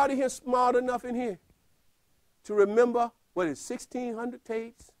 anybody here smart enough in here to remember what is 1,600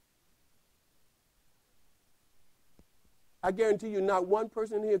 tapes? I guarantee you not one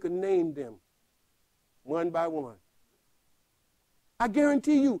person here could name them one by one. I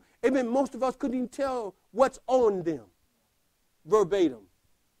guarantee you, amen, most of us couldn't even tell what's on them verbatim.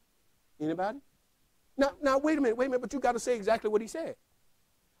 Anybody? Now wait a minute, but you got to say exactly what he said.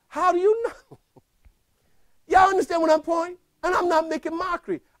 How do you know? Y'all understand what I'm pointing? And I'm not making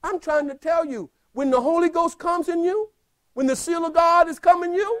mockery. I'm trying to tell you, when the Holy Ghost comes in you, when the seal of God is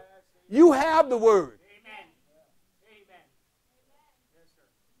coming in you, you have the word. Amen. Amen.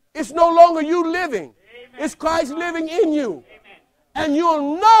 It's no longer you living. Amen. It's Christ living in you. Amen. And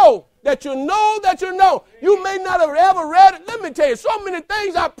you'll know that you know that you know. You may not have ever read it. Let me tell you, so many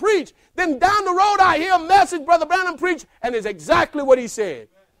things I preach. Then down the road I hear a message Brother Branham preach, and it's exactly what he said.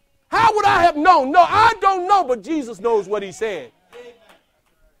 How would I have known? No, I don't know, but Jesus knows what he said.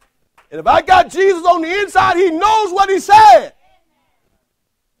 And if I got Jesus on the inside, he knows what he said.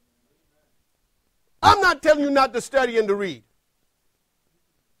 I'm not telling you not to study and to read.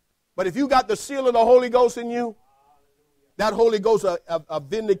 But if you got the seal of the Holy Ghost in you, that Holy Ghost will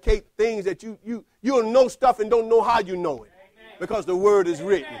vindicate things that you'll know stuff and don't know how you know it. Because the word is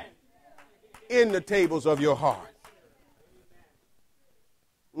written in the tables of your heart.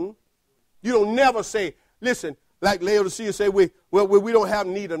 You don't never say, listen, like Laodicea say, we don't have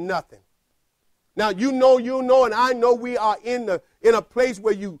need of nothing. Now, you know, and I know we are in a place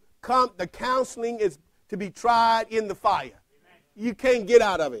where the counseling is to be tried in the fire. Amen. You can't get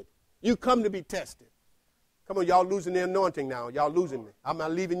out of it. You come to be tested. Come on, y'all losing the anointing now. Y'all losing me. I'm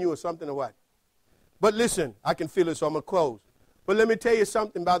not leaving you or something or what? But listen, I can feel it, so I'm going to close. But let me tell you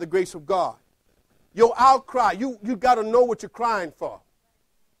something by the grace of God. Your outcry, you got to know what you're crying for.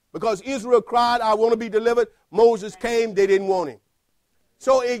 Because Israel cried, I want to be delivered. Moses came, they didn't want him.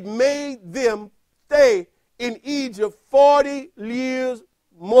 So it made them stay in Egypt 40 years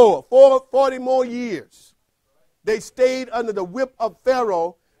more, 40 more years. They stayed under the whip of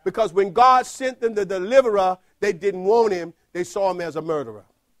Pharaoh because when God sent them the deliverer, they didn't want him. They saw him as a murderer.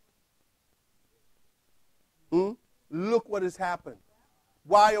 Look what has happened.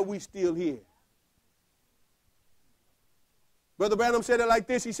 Why are we still here? Brother Branham said it like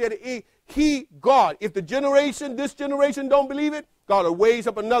this. He said, God, if this generation don't believe it, God will raise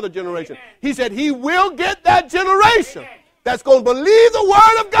up another generation. Amen. He said he will get that generation that's going to believe the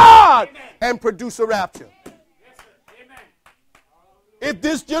word of God and produce a rapture. Yes, if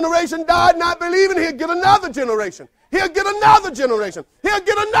this generation died not believing, he'll get another generation. He'll get another generation. He'll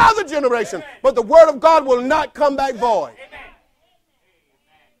get another generation. But the word of God will not come back void.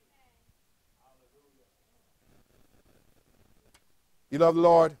 You love the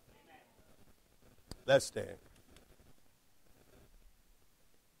Lord? Let's stand.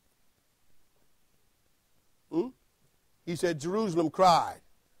 He said, Jerusalem cried,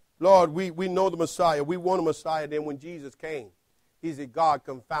 Lord, we know the Messiah. We want a Messiah. Then when Jesus came, he said, God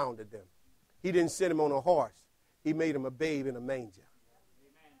confounded them. He didn't send him on a horse. He made him a babe in a manger.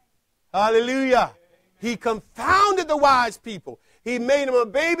 Amen. Hallelujah. Amen. He confounded the wise people. He made him a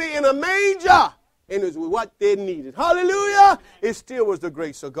baby in a manger. And it was what they needed. Hallelujah. It still was the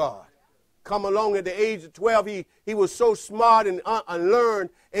grace of God. come along at the age of 12. He was so smart and unlearned,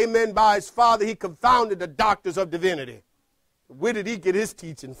 amen, by his father, he confounded the doctors of divinity. Where did he get his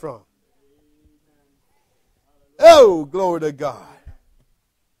teaching from? Oh, glory to God.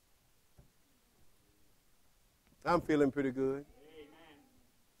 I'm feeling pretty good.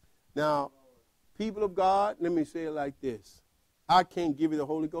 Now, people of God, let me say it like this. I can't give you the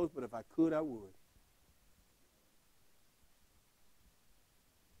Holy Ghost, but if I could, I would.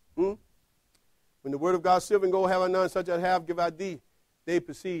 When the word of God, silver and gold have I none, such I have, give I thee. They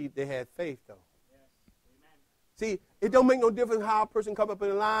perceived they had faith, though. See, it don't make no difference how a person come up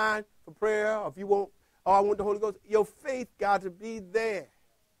in a line for prayer, or if you want, oh, I want the Holy Ghost. Your faith got to be there.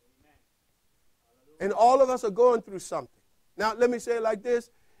 And all of us are going through something. Now, let me say it like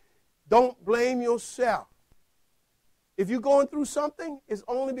this. Don't blame yourself. If you're going through something, it's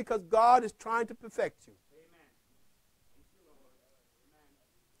only because God is trying to perfect you.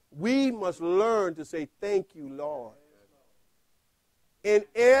 We must learn to say, thank you, Lord. In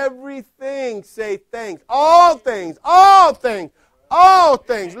everything, say thanks. All things, all things, all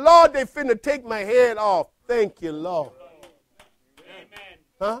things. Lord, they finna take my head off. Thank you, Lord.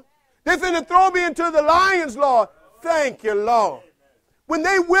 Huh? They finna throw me into the lions, Lord. Thank you, Lord. When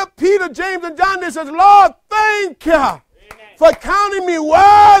they whipped Peter, James, and John, they said, Lord, thank you for counting me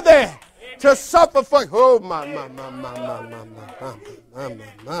worthy to suffer for. Oh, my.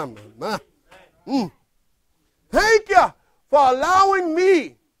 Thank you for allowing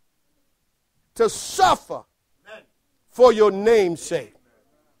me to suffer for your name's sake.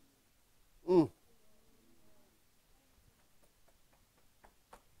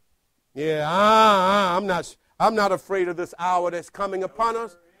 Yeah, I'm not afraid of this hour that's coming upon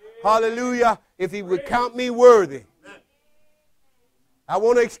us. Hallelujah. If he would count me worthy. I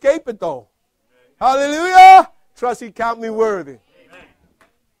want to escape it though. Hallelujah. Trust he count me worthy.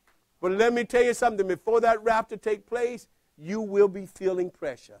 But let me tell you something. Before that rapture take place, you will be feeling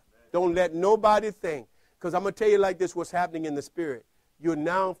pressure. Don't let nobody think. Because I'm going to tell you like this, what's happening in the spirit. You're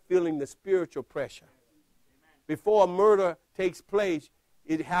now feeling the spiritual pressure. Before a murder takes place,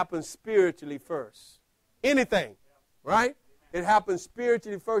 it happens spiritually first. Anything, right? It happens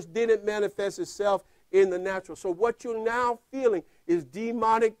spiritually first, then it manifests itself in the natural. So what you're now feeling is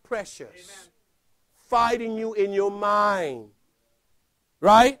demonic pressures fighting you in your mind,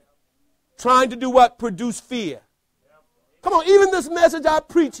 right? Trying to do what? Produce fear. Come on, even this message I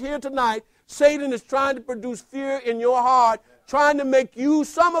preach here tonight, Satan is trying to produce fear in your heart, trying to make you,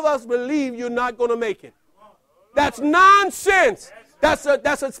 some of us, believe you're not going to make it. That's nonsense. That's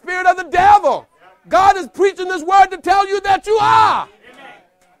a spirit of the devil. God is preaching this word to tell you that you are.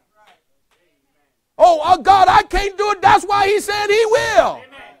 Oh, God, I can't do it. That's why he said he will.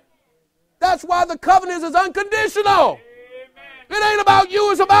 That's why the covenant is unconditional. It ain't about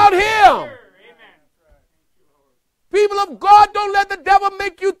you, it's about him. People of God, don't let the devil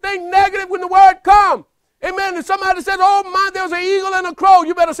make you think negative when the word comes. Amen. If somebody says, oh, my, there's an eagle and a crow,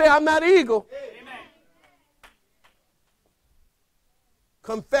 you better say, I'm not an eagle. Amen.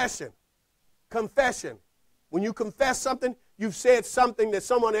 Confession. Confession. When you confess something, you've said something that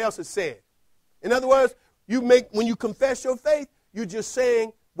someone else has said. In other words, when you confess your faith, you're just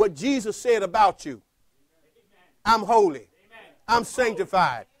saying what Jesus said about you. I'm holy. I'm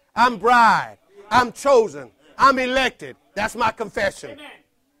sanctified. I'm bride. I'm chosen. I'm elected. That's my confession.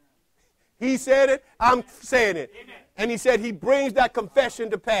 He said it. I'm saying it. And he said he brings that confession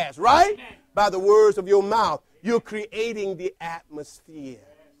to pass, right? By the words of your mouth. You're creating the atmosphere.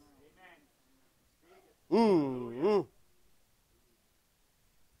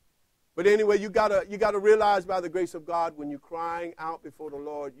 But anyway, you gotta realize by the grace of God, when you're crying out before the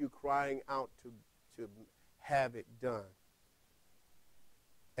Lord, you're crying out to have it done.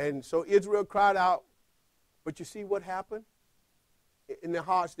 And so Israel cried out, but you see what happened? In their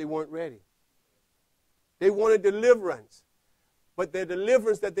hearts, they weren't ready. They wanted deliverance, but the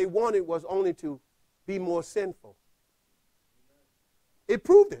deliverance that they wanted was only to be more sinful. It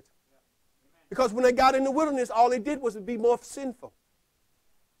proved it. Because when they got in the wilderness, all they did was to be more sinful.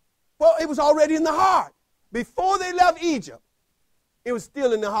 Well, it was already in the heart. Before they left Egypt, it was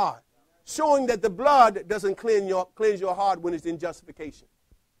still in the heart, showing that the blood doesn't cleanse your heart when it's in justification.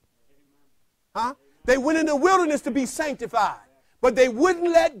 Huh? They went in the wilderness to be sanctified, but they wouldn't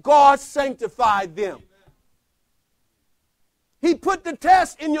let God sanctify them. He put the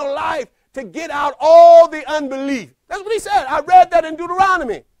test in your life to get out all the unbelief. That's what he said. I read that in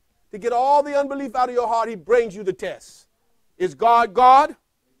Deuteronomy. To get all the unbelief out of your heart, he brings you the test. Is God God?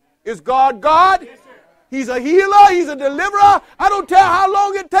 Is God God? Yes, he's a healer. He's a deliverer. I don't care how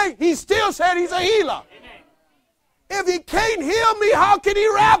long it takes. He still said he's a healer. Amen. If he can't heal me, how can he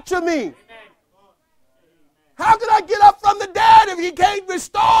rapture me? Amen. How can I get up from the dead if he can't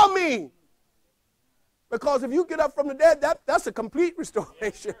restore me? Because if you get up from the dead, that's a complete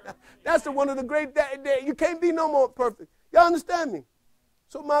restoration. That's one of the great, you can't be no more perfect. Y'all understand me?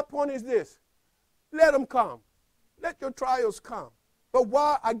 So my point is this. Let them come. Let your trials come. But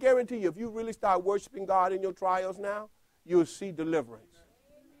why? I guarantee you, if you really start worshiping God in your trials now, you'll see deliverance.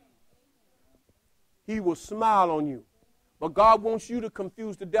 He will smile on you. But God wants you to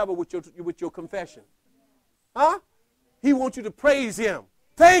confuse the devil with your confession. Huh? He wants you to praise him,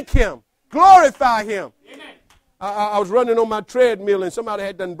 thank him, glorify him. I was running on my treadmill and somebody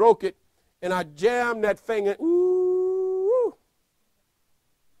had done broke it, and I jammed that thing and ooh.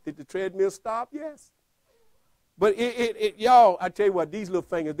 Did the treadmill stop? Yes. But y'all, I tell you what, these little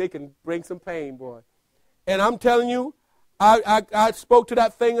fingers, they can bring some pain, boy. And I'm telling you, I spoke to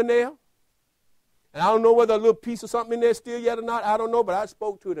that fingernail, and I don't know whether a little piece of something in there still yet or not. I don't know, but I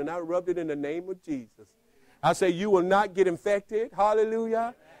spoke to it, and I rubbed it in the name of Jesus. I say, you will not get infected.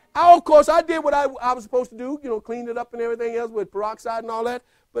 Hallelujah. Of course, I did what I was supposed to do, cleaned it up and everything else with peroxide and all that.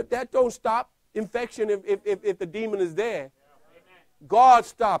 But that don't stop infection if the demon is there. God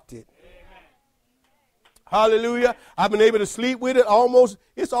stopped it. Hallelujah. I've been able to sleep with it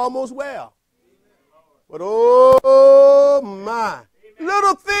it's almost well. But oh my.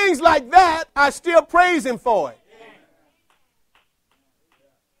 Little things like that, I still praise him for it.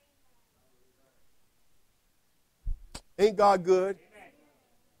 Ain't God good?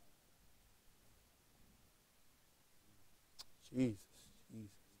 Jesus.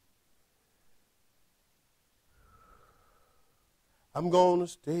 I'm going to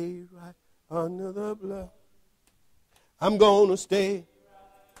stay right under the blood. I'm going to stay.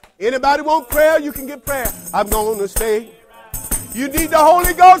 Anybody want prayer? You can get prayer. I'm going to stay. You need the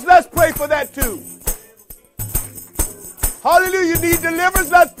Holy Ghost? Let's pray for that too. Hallelujah. You need deliverance?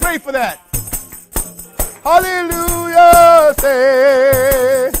 Let's pray for that. Hallelujah.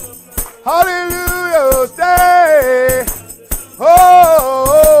 Stay. Hallelujah. Stay.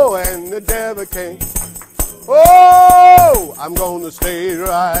 Oh, and the devil came. Oh, I'm going to stay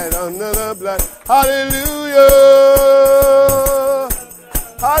right under the blood. Hallelujah.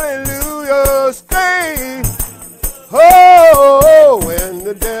 Hallelujah. Stay. Oh, when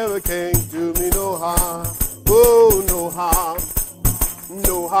the devil can't do me no harm. Oh, no harm.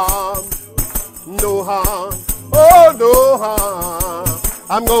 No harm. No harm. Oh, no harm.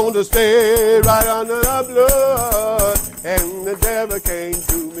 I'm going to stay right under the blood. And the devil can't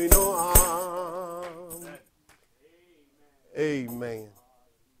do me no harm. Amen.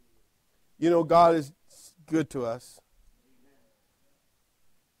 God is good to us.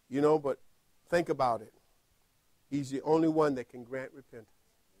 But think about it. He's the only one that can grant repentance.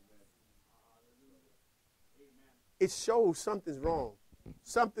 It shows something's wrong.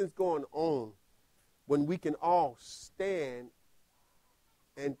 Something's going on when we can all stand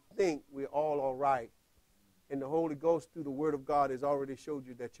and think we're all right. And the Holy Ghost, through the Word of God, has already showed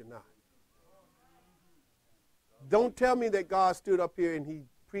you that you're not. Don't tell me that God stood up here and he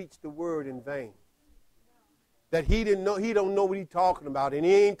preached the Word in vain. That he don't know what he's talking about, and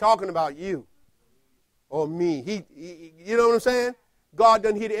he ain't talking about you or me. You know what I'm saying? God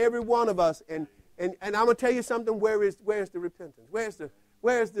done hit every one of us, and I'm gonna tell you something. Where's the repentance?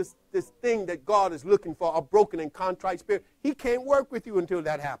 Where's this thing that God is looking for? A broken and contrite spirit. He can't work with you until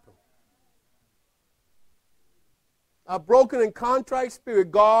that happens. A broken and contrite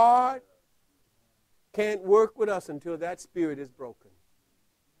spirit, God can't work with us until that spirit is broken.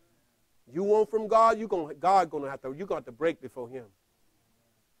 You want from God, you're going to have to break before him.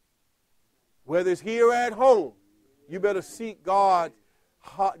 Whether it's here or at home, you better seek God's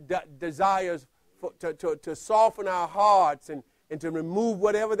desires to soften our hearts and to remove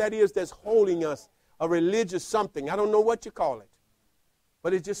whatever that is that's holding us, a religious something. I don't know what you call it.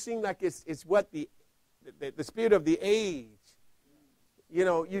 But it just seems like it's what the spirit of the age.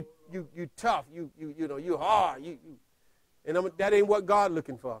 You tough, you hard, and that ain't what God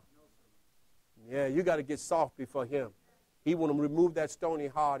looking for. Yeah, you got to get soft before him. He want to remove that stony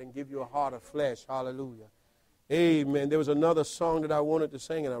heart and give you a heart of flesh. Hallelujah. Amen. There was another song that I wanted to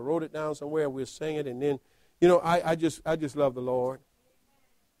sing, and I wrote it down somewhere. We'll sing it, and then, I just love the Lord.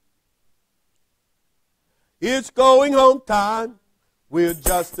 It's going home time. We're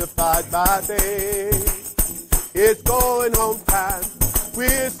justified by faith. It's going home time.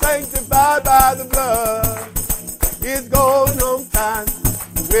 We're sanctified by the blood. It's going home time.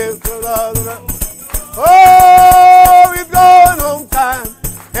 With the love. Oh, it's going home time.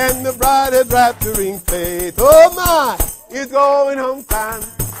 And the bride is rapturing faith. Oh my, it's going home time.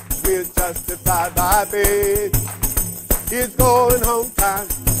 We're justified by faith. It's going home time.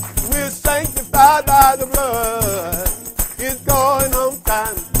 We're sanctified by the blood. It's going home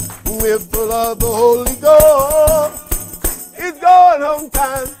time. We're full of the Holy Ghost. It's going home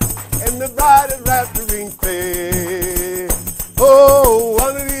time. And the bride is rapturing faith. Oh,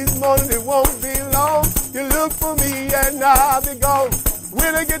 one of these mornings it won't be long. You look for me and I'll be gone.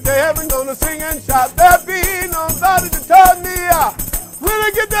 When I get to heaven, gonna sing and shout. There be nobody to turn me out. When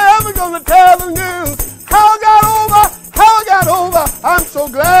I get to heaven, gonna tell the news. How I got over, how I got over. I'm so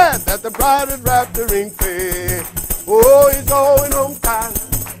glad that the bride is rapturing faith. Oh, it's going home time.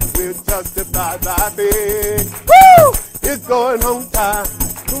 We're justified by faith. Woo! It's going home time.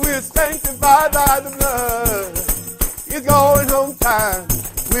 We're sanctified by the blood. It's going home time.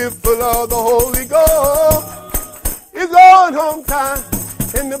 We're full of the Holy Ghost. It's going home time.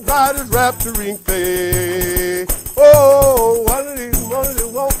 And the bride is rapturing faith. Oh, one of these mornings it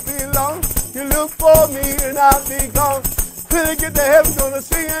won't be long. You look for me and I'll be gone. When I get to heaven, gonna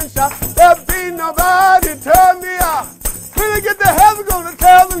sing and shout. There'll be nobody turn me out. When I get to heaven, gonna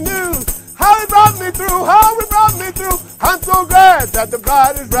tell the news. How he brought me through, how he brought me through. I'm so glad that the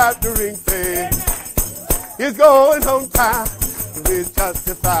bride is rapturing faith. It's going home time. We're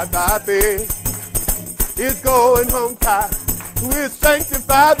justified by faith. It's going home time. We're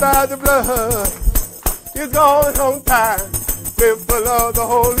sanctified by the blood. It's going home time. We're full of the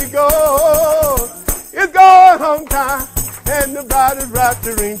Holy Ghost. It's going home time. And the bride is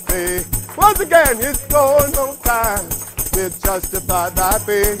rapturing faith. Once again, it's going home time. We're justified by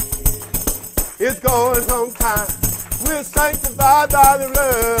faith. It's going home time. We're sanctified by the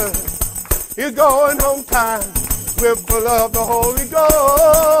blood. It's going home time. We're full of the Holy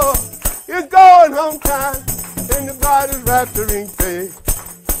Ghost. It's going home time. And the bride is rapturing faith.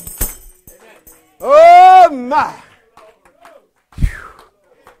 Oh my. Whew.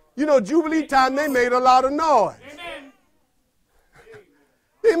 You know, Jubilee time, they made a lot of noise.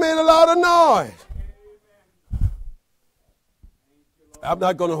 They made a lot of noise. I'm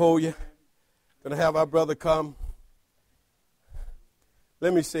not going to hold you. Going to have our brother come.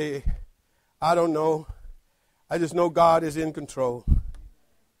 Let me say, I don't know. I just know God is in control.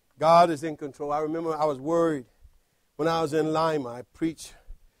 God is in control. I remember I was worried when I was in Lima. I preached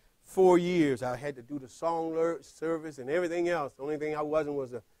 4 years. I had to do the song service and everything else. The only thing I wasn't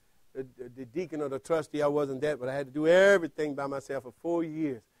was the deacon or the trustee. I wasn't that, but I had to do everything by myself for 4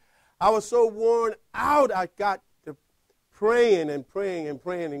 years. I was so worn out, I got to praying and praying and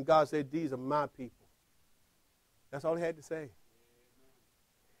praying, and God said, these are my people. That's all he had to say.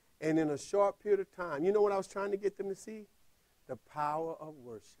 And in a short period of time, you know what I was trying to get them to see? The power of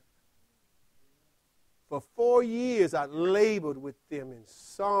worship. For 4 years, I labored with them in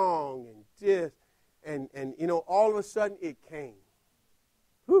song and this, and you know, all of a sudden it came.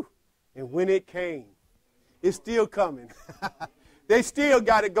 Whew. And when it came, it's still coming. They still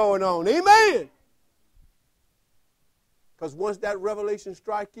got it going on. Amen. Because once that revelation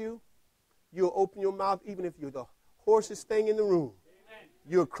strikes you, you'll open your mouth, even if you're the hoarsest thing in the room. Amen.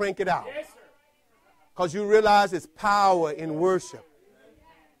 You'll crank it out. Because you realize it's power in worship.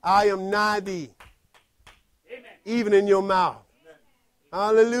 I am nigh thee. Even in your mouth.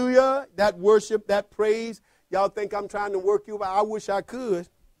 Hallelujah. That worship, that praise. Y'all think I'm trying to work you out. I wish I could.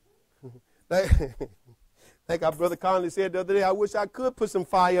 Like our brother Conley said the other day, I wish I could put some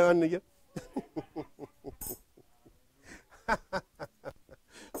fire under you.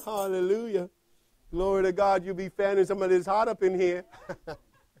 Hallelujah. Glory to God. You be fanning some of this hot up in here.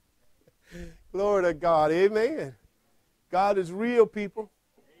 Glory to God. Amen. God is real, people.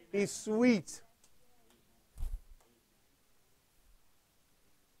 He's sweet.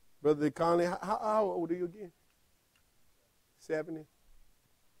 Brother Conley, how old are you again? 70?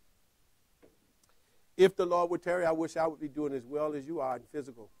 If the Lord would tarry, I wish I would be doing as well as you are in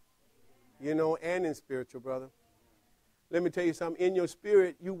physical, you know, and in spiritual, brother. Let me tell you something. In your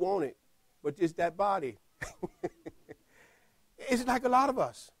spirit, you want it, but it's that body. It's like a lot of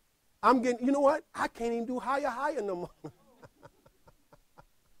us. I'm getting, you know what? I can't even do higher no more.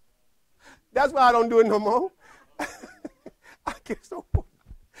 That's why I don't do it no more. I get so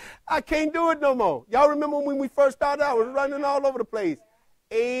I can't do it no more. Y'all remember when we first started out, I was running all over the place.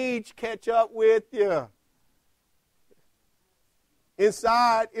 Age catch up with you.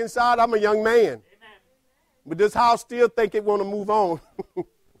 Inside, I'm a young man. Amen. But this house still think it want to move on.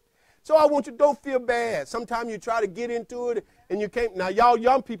 So I want you, don't feel bad. Sometimes you try to get into it and you can't. Now, y'all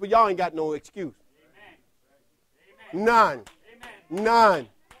young people, y'all ain't got no excuse. Amen. None. Amen. None.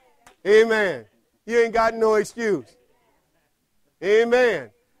 Amen. You ain't got no excuse. Amen.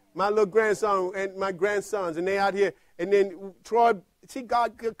 My little grandson and my grandsons, and they out here. And then Troy, see,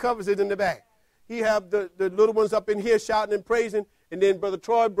 God covers it in the back. he have the little ones up in here shouting and praising, and then Brother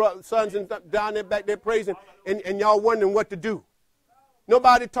Troy, sons and down there back there praising, and y'all wondering what to do.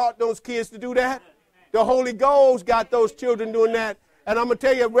 Nobody taught those kids to do that. The Holy Ghost got those children doing that. And I'm going to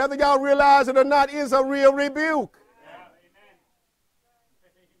tell you, whether y'all realize it or not, is a real rebuke.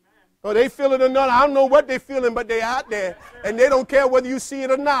 Or they feel it or not. I don't know what they're feeling, but they're out there. And they don't care whether you see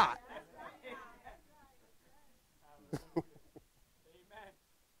it or not.